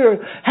Holy Spirit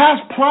has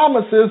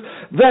promises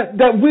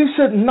that we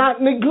should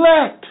not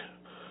neglect.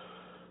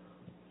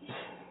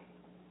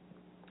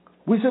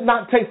 We should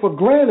not take for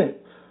granted,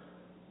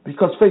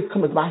 because faith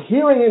cometh by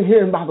hearing, and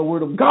hearing by the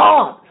word of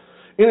God.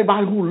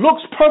 Anybody who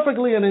looks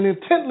perfectly and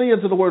intently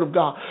into the word of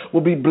God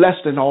will be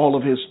blessed in all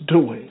of his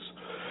doings.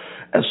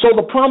 And so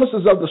the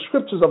promises of the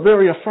scriptures are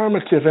very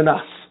affirmative in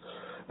us.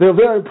 They're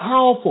very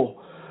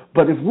powerful.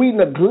 But if we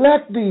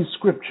neglect these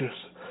scriptures,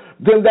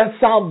 then that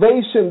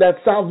salvation, that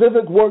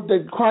salvific work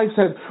that Christ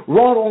had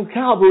wrought on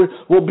Calvary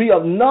will be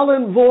of null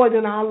and void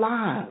in our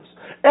lives.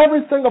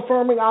 Everything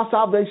affirming our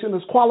salvation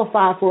is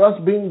qualified for us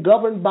being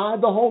governed by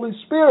the Holy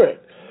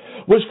Spirit,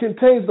 which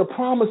contains the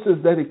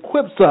promises that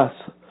equips us,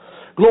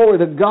 glory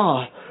to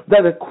God,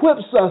 that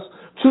equips us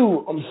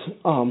to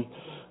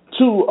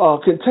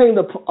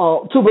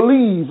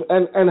believe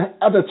and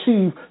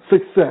achieve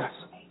success.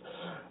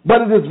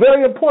 But it is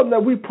very important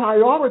that we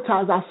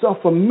prioritize ourselves,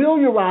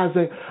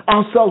 familiarizing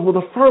ourselves with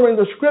affirming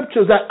the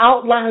scriptures that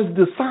outlines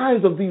the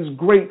signs of these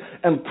great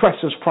and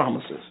precious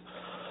promises.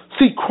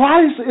 See,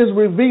 Christ is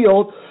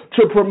revealed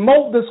to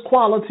promote this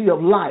quality of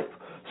life,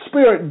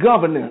 spirit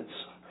governance,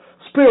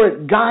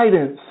 spirit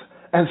guidance,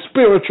 and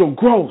spiritual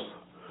growth,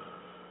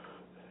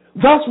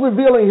 thus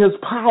revealing his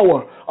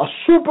power, a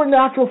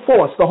supernatural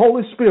force, the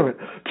Holy Spirit,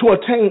 to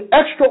attain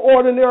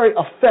extraordinary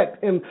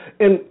effect in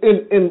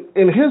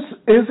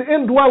his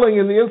indwelling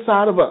in the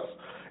inside of us,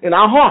 in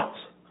our hearts.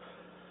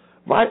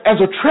 Right?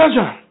 As a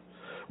treasure,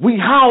 we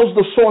house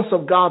the source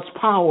of God's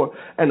power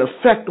and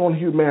effect on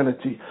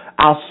humanity.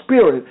 Our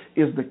spirit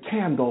is the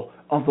candle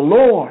of the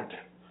Lord.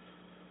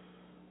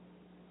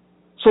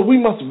 So we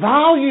must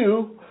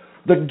value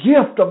the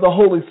gift of the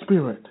Holy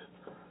Spirit.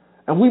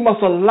 And we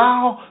must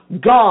allow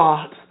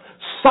God's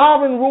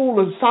sovereign rule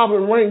and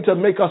sovereign reign to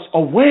make us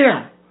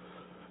aware,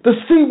 to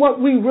see what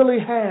we really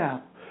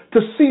have, to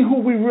see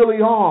who we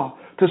really are,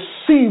 to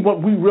see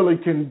what we really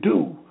can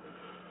do.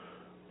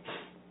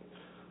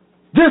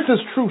 This is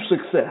true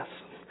success.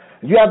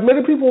 You have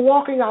many people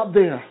walking out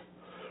there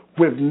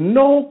with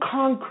no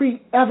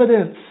concrete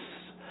evidence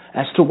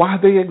as to why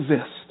they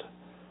exist.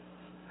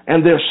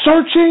 And they're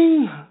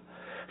searching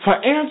for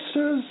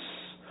answers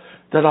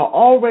that are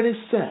already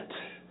set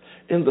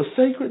in the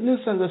sacredness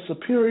and the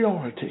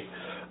superiority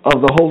of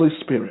the Holy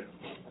Spirit.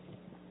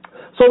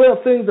 So there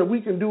are things that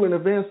we can do in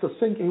advance to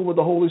syncing with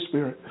the Holy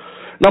Spirit.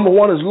 Number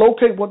one is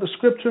locate what the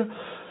scripture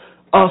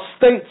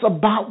states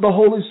about the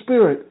Holy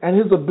Spirit and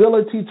his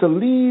ability to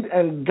lead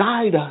and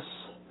guide us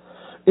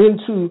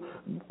into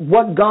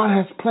what God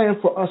has planned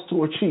for us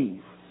to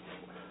achieve.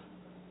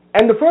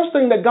 And the first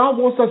thing that God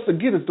wants us to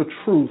get is the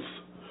truth.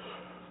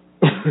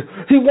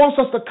 He wants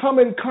us to come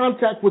in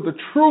contact with the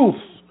truth.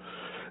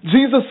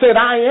 Jesus said,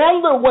 I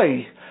am the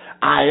way,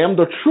 I am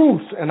the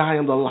truth, and I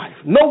am the life.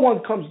 No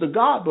one comes to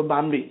God but by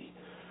me.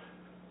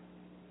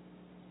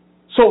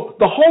 So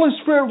the Holy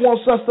Spirit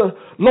wants us to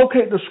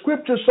locate the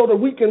scriptures so that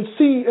we can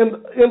see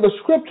in the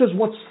scriptures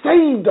what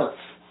saved us.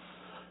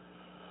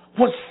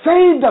 What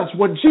saved us,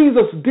 what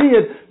Jesus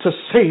did to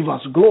save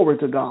us. Glory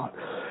to God.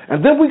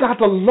 And then we got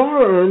to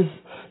learn,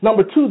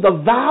 number two,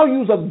 the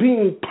values of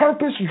being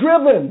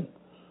purpose-driven.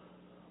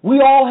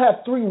 We all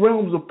have three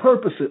realms of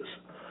purposes.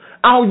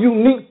 Our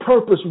unique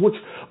purpose, which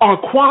are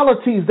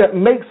qualities that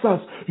makes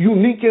us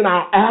unique in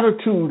our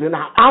attitude and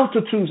our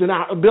altitudes and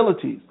our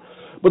abilities.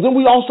 But then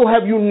we also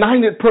have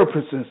united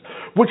purposes,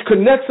 which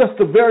connects us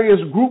to various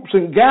groups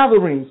and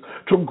gatherings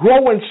to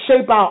grow and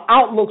shape our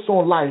outlooks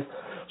on life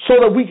so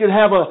that we can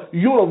have a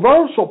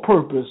universal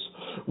purpose,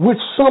 which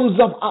sums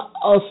up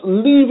us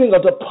leaving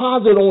a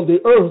deposit on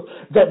the earth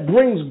that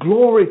brings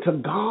glory to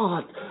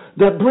God.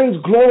 That brings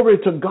glory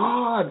to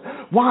God.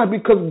 Why?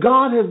 Because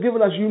God has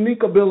given us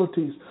unique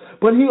abilities.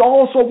 But he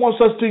also wants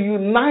us to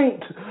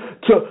unite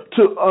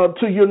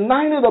to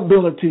united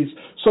abilities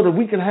so that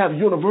we can have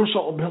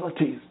universal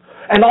abilities.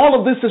 And all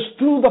of this is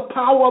through the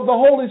power of the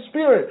Holy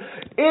Spirit.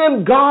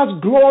 In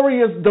God's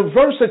glorious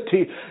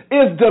diversity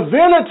is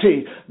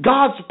divinity,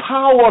 God's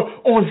power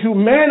on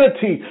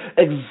humanity,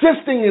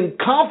 existing in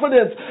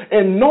confidence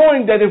and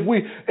knowing that if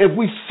we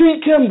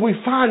seek him, we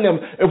find him.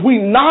 If we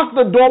knock,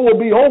 the door will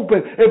be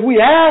open. If we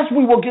ask,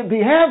 we will get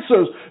the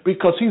answers,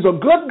 because he's a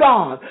good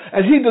God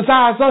and he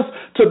desires us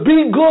to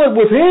be good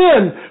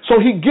within.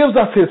 So he gives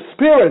us his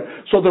spirit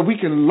so that we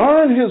can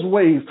learn his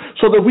ways,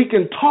 so that we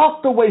can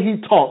talk the way he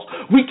talks.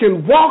 We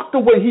can walk the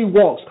way he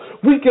walks.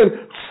 We can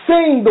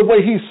sing the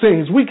way he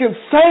sings. We can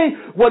say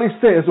what he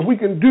says, and we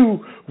can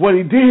do what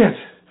he did.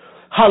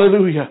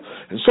 Hallelujah.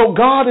 And so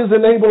God is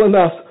enabling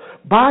us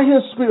by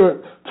His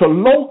Spirit to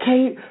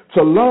locate,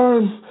 to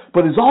learn,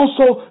 but He's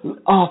also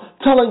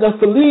telling us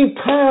to leave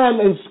time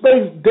and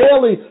space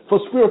daily for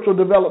spiritual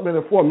development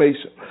and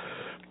formation.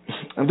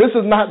 And this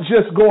is not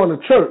just going to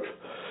church,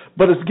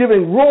 but it's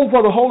giving room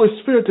for the Holy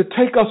Spirit to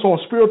take us on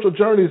spiritual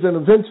journeys and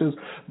adventures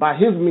by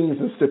His means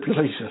and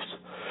stipulations.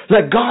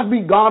 Let God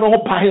be God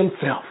all by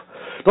Himself.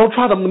 Don't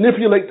try to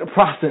manipulate the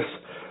process.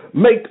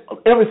 Make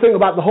everything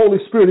about the Holy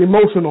Spirit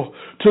emotional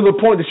to the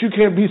point that you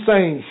can't be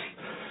sane.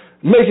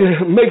 Make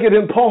it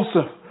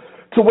impulsive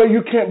to where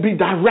you can't be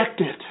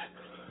directed.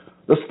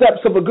 The steps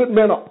of a good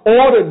man are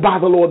ordered by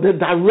the Lord. They're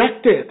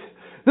directed.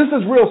 This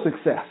is real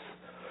success.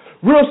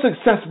 Real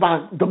success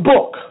by the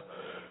book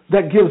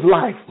that gives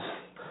life.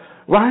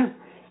 Right?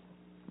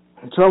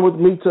 Turn with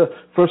me to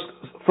 1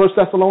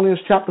 Thessalonians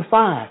chapter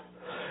 5.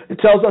 It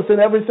tells us in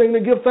everything to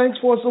give thanks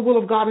for is the will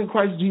of God in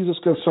Christ Jesus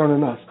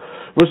concerning us.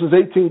 Verses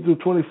 18 through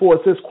 24,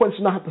 it says, quench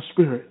not the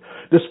spirit,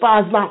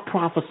 despise not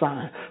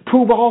prophesying,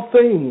 prove all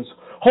things,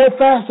 hold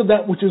fast to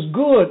that which is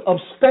good,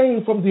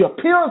 abstain from the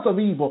appearance of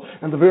evil,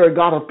 and the very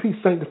God of peace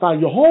sanctify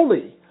you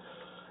wholly.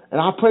 And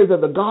I pray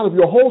that the God of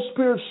your whole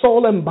spirit,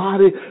 soul, and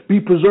body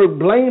be preserved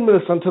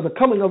blameless unto the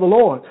coming of the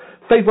Lord.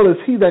 Faithful is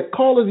He that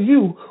calleth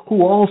you,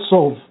 who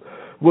also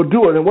will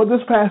do it. And what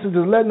this passage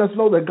is letting us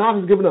know that God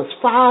has given us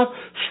 5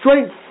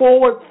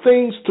 straightforward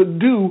things to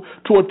do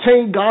to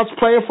attain God's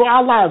plan for our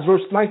lives.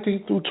 Verse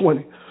 19 through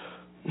 20.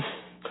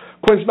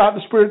 Quench not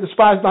the spirit,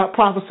 despise not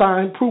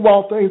prophesying, prove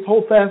all things,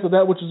 hold fast to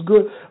that which is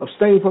good,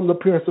 abstain from the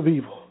appearance of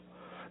evil.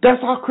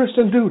 That's our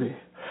Christian duty.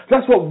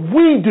 That's what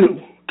we do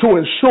to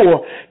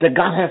ensure that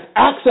God has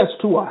access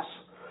to us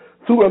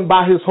through and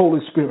by His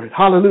Holy Spirit.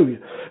 Hallelujah.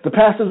 The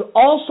passage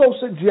also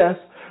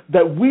suggests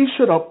that we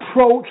should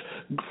approach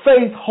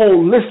faith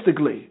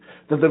holistically,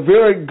 that the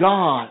very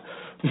God,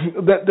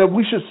 that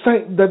we should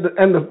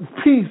and the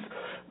peace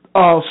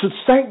should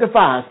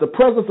sanctify us. The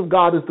presence of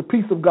God is the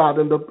peace of God,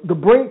 and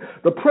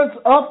the Prince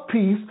of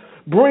Peace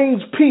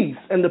brings peace,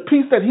 and the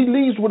peace that He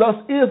leaves with us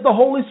is the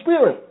Holy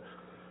Spirit.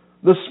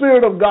 The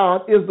Spirit of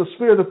God is the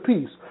Spirit of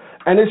peace,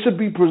 and it should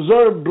be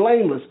preserved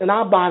blameless in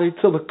our body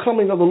till the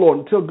coming of the Lord,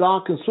 until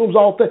God consumes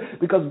all things,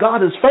 because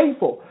God is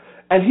faithful.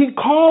 And He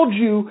called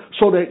you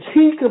so that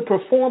He can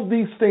perform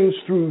these things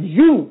through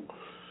you.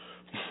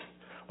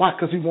 Why?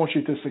 Because He wants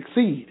you to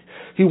succeed.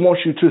 He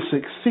wants you to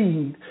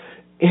succeed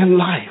in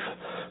life.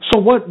 So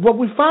what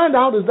we find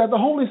out is that the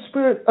Holy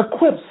Spirit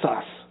equips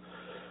us.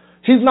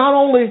 He's not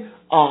only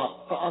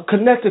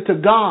connected to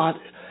God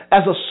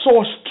as a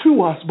source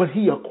to us, but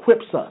He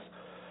equips us.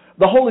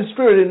 The Holy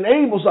Spirit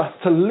enables us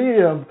to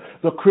live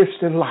the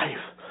Christian life.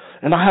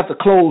 And I have to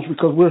close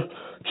because we're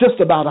just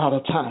about out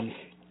of time.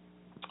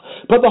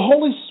 But the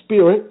Holy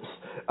Spirit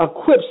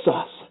equips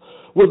us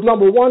with,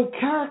 number 1,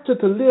 character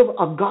to live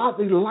a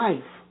godly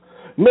life,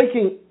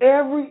 making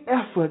every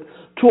effort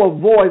to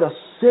avoid a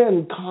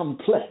sin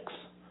complex.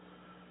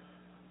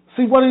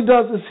 See, what He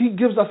does is He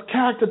gives us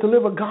character to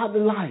live a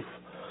godly life.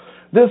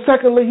 Then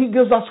secondly, He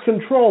gives us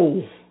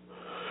control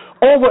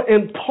over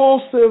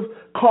impulsive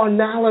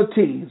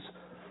carnalities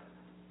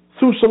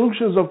through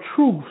solutions of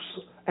truths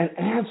and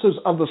answers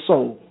of the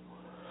soul.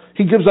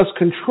 He gives us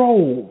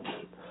control.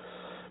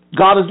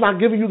 God has not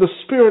given you the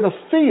spirit of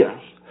fear,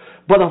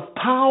 but of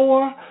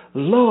power,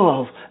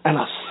 love, and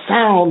a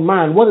sound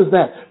mind. What is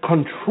that?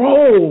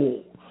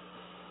 Control.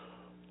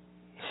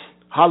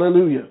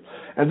 Hallelujah.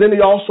 And then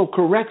He also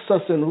corrects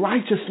us in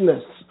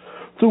righteousness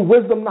through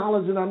wisdom,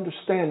 knowledge, and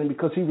understanding,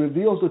 because He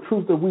reveals the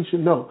truth that we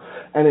should know.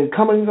 And in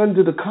coming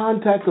under the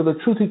contact of the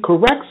truth, He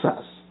corrects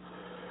us.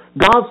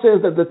 God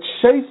says that the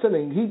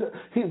chastening,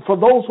 he for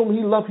those whom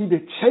He loved, He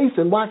did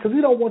chasten. Why? Because He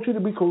don't want you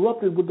to be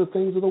corrupted with the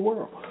things of the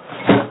world.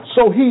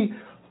 So He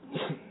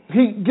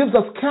gives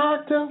us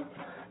character,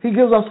 He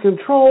gives us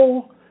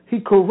control, He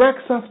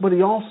corrects us, but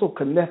He also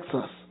connects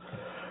us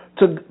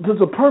to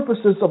the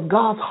purposes of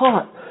God's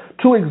heart,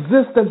 to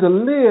exist and to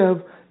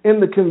live in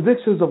the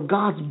convictions of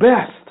God's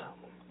best.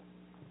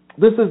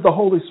 This is the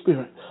Holy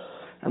Spirit.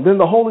 And then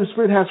the Holy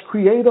Spirit has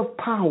creative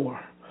power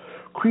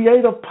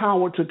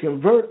to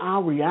convert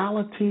our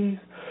realities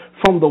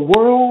from the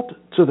world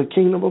to the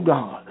kingdom of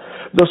God.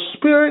 The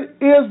Spirit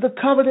is the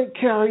covenant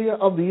carrier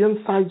of the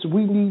insights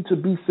we need to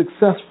be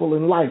successful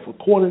in life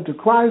according to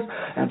Christ,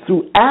 and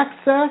through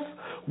access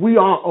we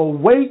are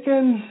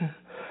awakened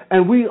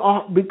and we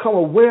become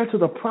aware to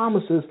the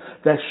promises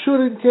that should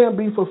and can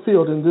be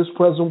fulfilled in this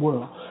present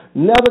world.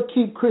 Never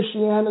keep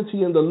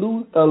Christianity in the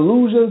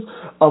illusions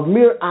of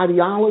mere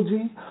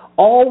ideology.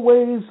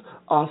 Always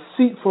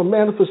seek for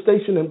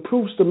manifestation and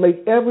proofs to make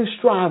every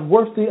strive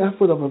worth the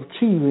effort of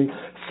achieving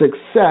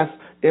success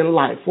in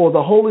life. For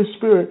the Holy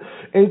Spirit,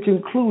 in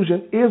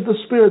conclusion, is the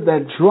Spirit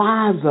that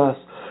drives us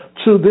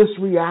to this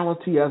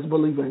reality as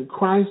believers. In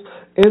Christ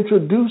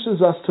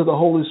introduces us to the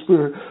Holy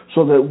Spirit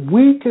so that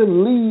we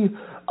can leave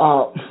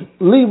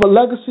a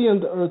legacy in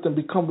the earth and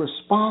become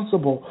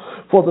responsible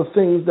for the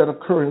things that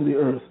occur in the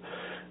earth.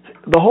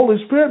 The Holy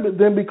Spirit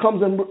then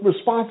becomes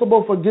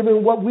responsible for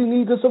giving what we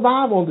need to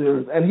survive on the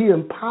earth. And he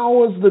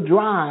empowers the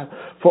drive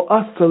for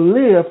us to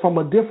live from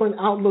a different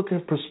outlook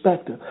and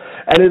perspective.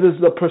 And it is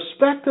the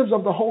perspectives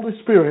of the Holy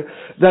Spirit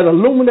that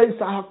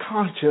illuminates our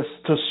conscience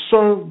to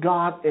serve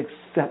God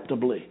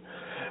acceptably.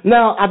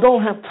 Now, I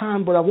don't have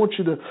time, but I want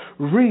you to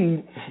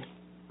read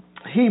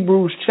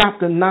Hebrews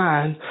chapter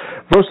 9,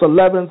 verse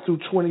 11 through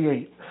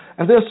 28.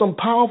 And there's some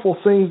powerful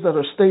things that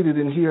are stated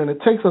in here, and it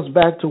takes us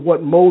back to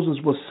what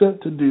Moses was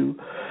sent to do,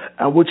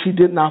 which he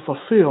did not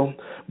fulfill.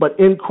 But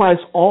in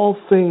Christ all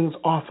things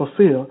are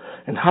fulfilled.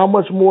 And how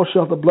much more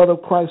shall the blood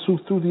of Christ, who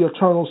through the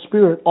eternal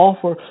Spirit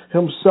offer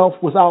himself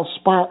without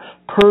spot,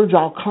 purge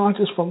our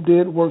conscience from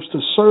dead works to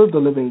serve the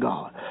living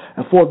God?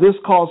 And for this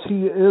cause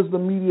he is the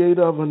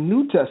mediator of a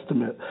New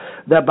Testament,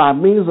 that by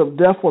means of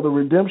death for the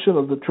redemption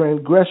of the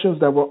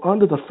transgressions that were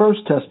under the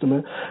first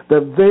testament,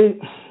 that they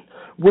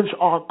which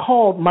are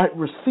called might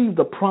receive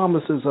the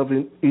promises of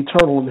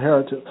eternal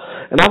inheritance.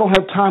 And I don't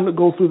have time to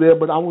go through there,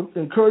 but I would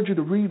encourage you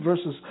to read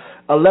verses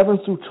 11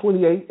 through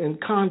 28 in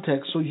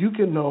context so you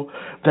can know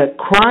that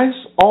Christ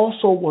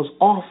also was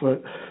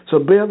offered to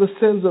bear the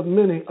sins of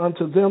many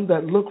unto them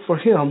that look for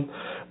him,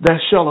 that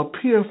shall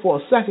appear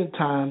for a second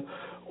time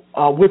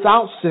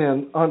without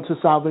sin unto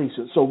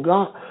salvation. So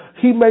God,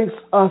 he makes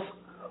us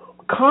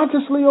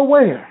consciously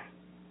aware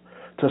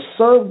to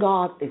serve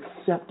God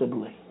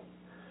acceptably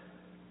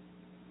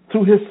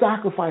through his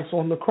sacrifice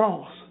on the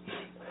cross.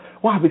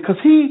 Why? Because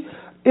he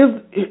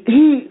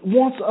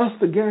wants us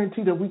to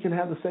guarantee that we can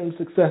have the same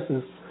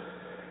successes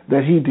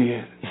that he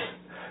did.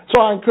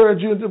 So I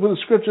encourage you with the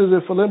scriptures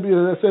in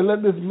Philippians that say,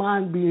 let this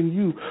mind be in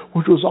you,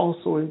 which was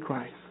also in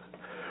Christ,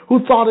 who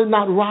thought it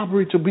not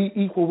robbery to be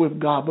equal with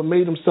God, but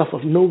made himself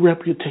of no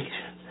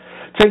reputation.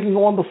 Taking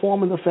on the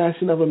form and the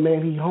fashion of a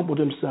man, he humbled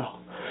himself,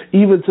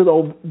 even to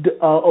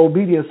the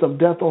obedience of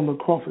death on the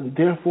cross. And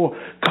therefore,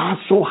 God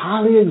so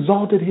highly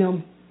exalted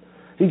him,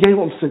 he gave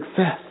him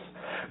success.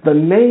 The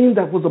name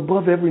that was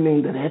above every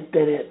name,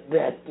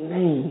 that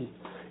name,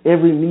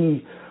 every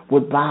knee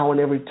would bow and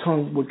every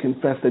tongue would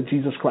confess that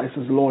Jesus Christ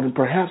is Lord. And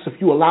perhaps if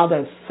you allow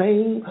that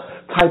same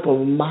type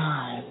of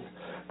mind,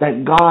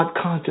 that God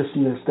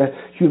consciousness, that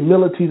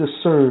humility to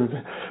serve,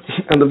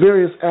 and the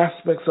various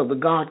aspects of the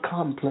God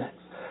complex,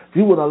 if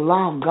you would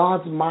allow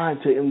God's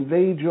mind to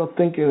invade your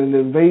thinking and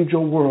invade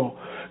your world,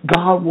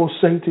 God will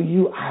say to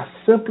you, I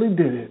simply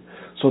did it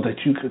so that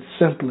you could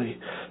simply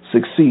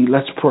succeed.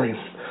 Let's pray.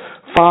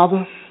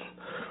 Father,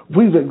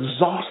 we've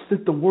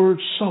exhausted the word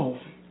so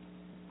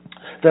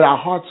that our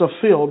hearts are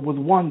filled with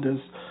wonders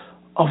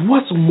of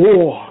what's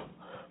more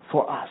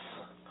for us.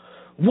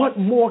 What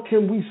more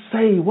can we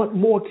say? What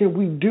more can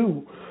we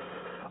do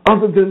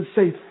other than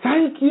say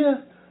thank you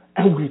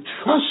and we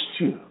trust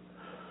you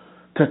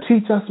to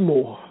teach us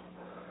more?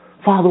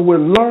 Father, we're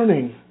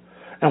learning,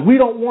 and we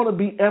don't want to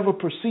be ever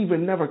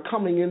perceiving, never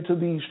coming into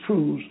these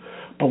truths,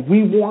 but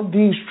we want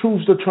these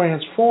truths to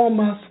transform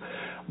us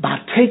by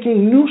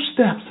taking new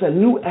steps and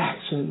new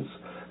actions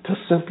to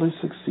simply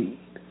succeed.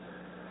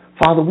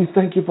 Father, we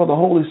thank you for the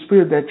Holy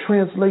Spirit that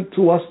translates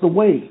to us the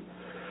way,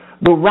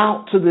 the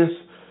route to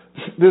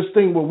this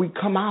thing where we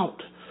come out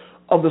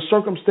of the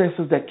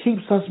circumstances that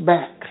keeps us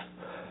back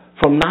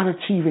from not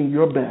achieving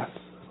your best.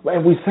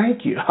 And we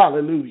thank you,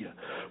 hallelujah.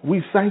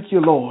 We thank you,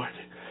 Lord,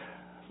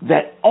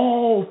 that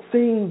all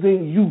things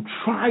in you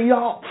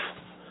triumph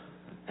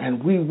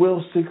and we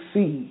will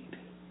succeed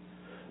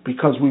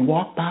because we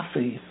walk by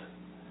faith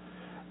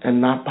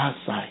and not by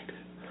sight.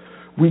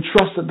 We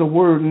trust that the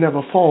word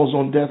never falls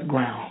on death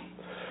ground,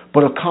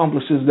 but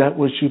accomplishes that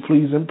which you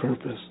please and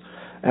purpose.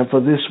 And for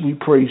this we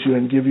praise you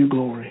and give you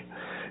glory.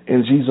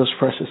 In Jesus'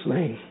 precious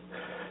name,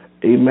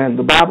 amen.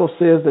 The Bible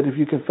says that if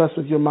you confess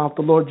with your mouth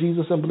the Lord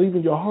Jesus and believe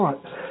in your heart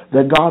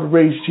that God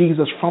raised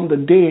Jesus from the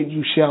dead,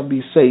 you shall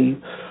be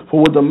saved. For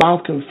with the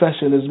mouth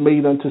confession is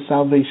made unto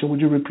salvation. Would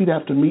you repeat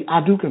after me?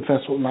 I do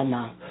confess with my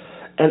mouth,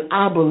 and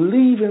I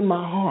believe in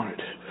my heart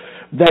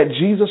that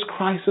Jesus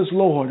Christ is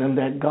Lord and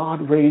that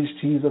God raised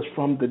Jesus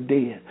from the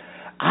dead.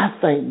 I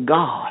thank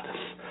God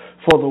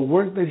for the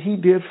work that he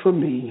did for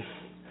me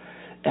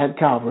at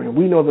Calvary. And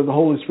we know that the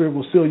Holy Spirit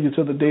will seal you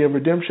to the day of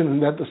redemption,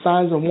 and that the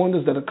signs and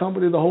wonders that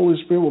accompany the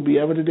Holy Spirit will be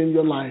evident in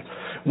your life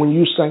when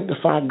you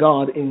sanctify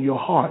God in your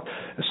heart.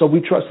 And so we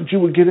trust that you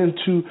would get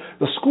into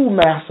the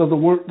schoolmass of the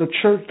work, the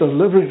church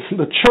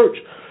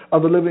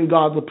of the living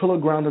God, the pillar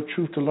ground of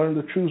truth, to learn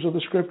the truths of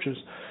the scriptures,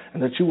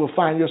 and that you will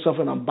find yourself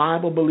in a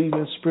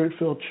Bible-believing,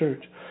 Spirit-filled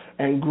church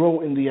and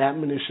grow in the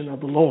admonition of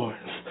the Lord.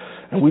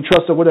 And we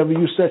trust that whatever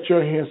you set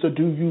your hands to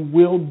do, you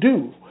will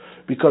do,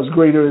 because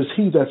greater is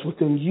he that's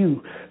within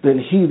you than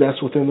he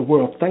that's within the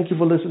world. Thank you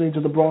for listening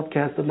to the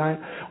broadcast tonight.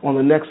 On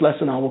the next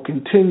lesson, I will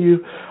continue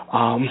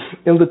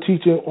in the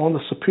teaching on the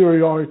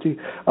superiority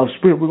of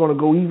spirit. We're going to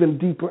go even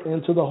deeper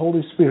into the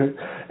Holy Spirit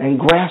and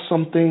grasp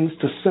some things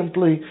to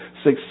simply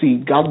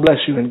succeed. God bless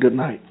you and good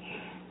night.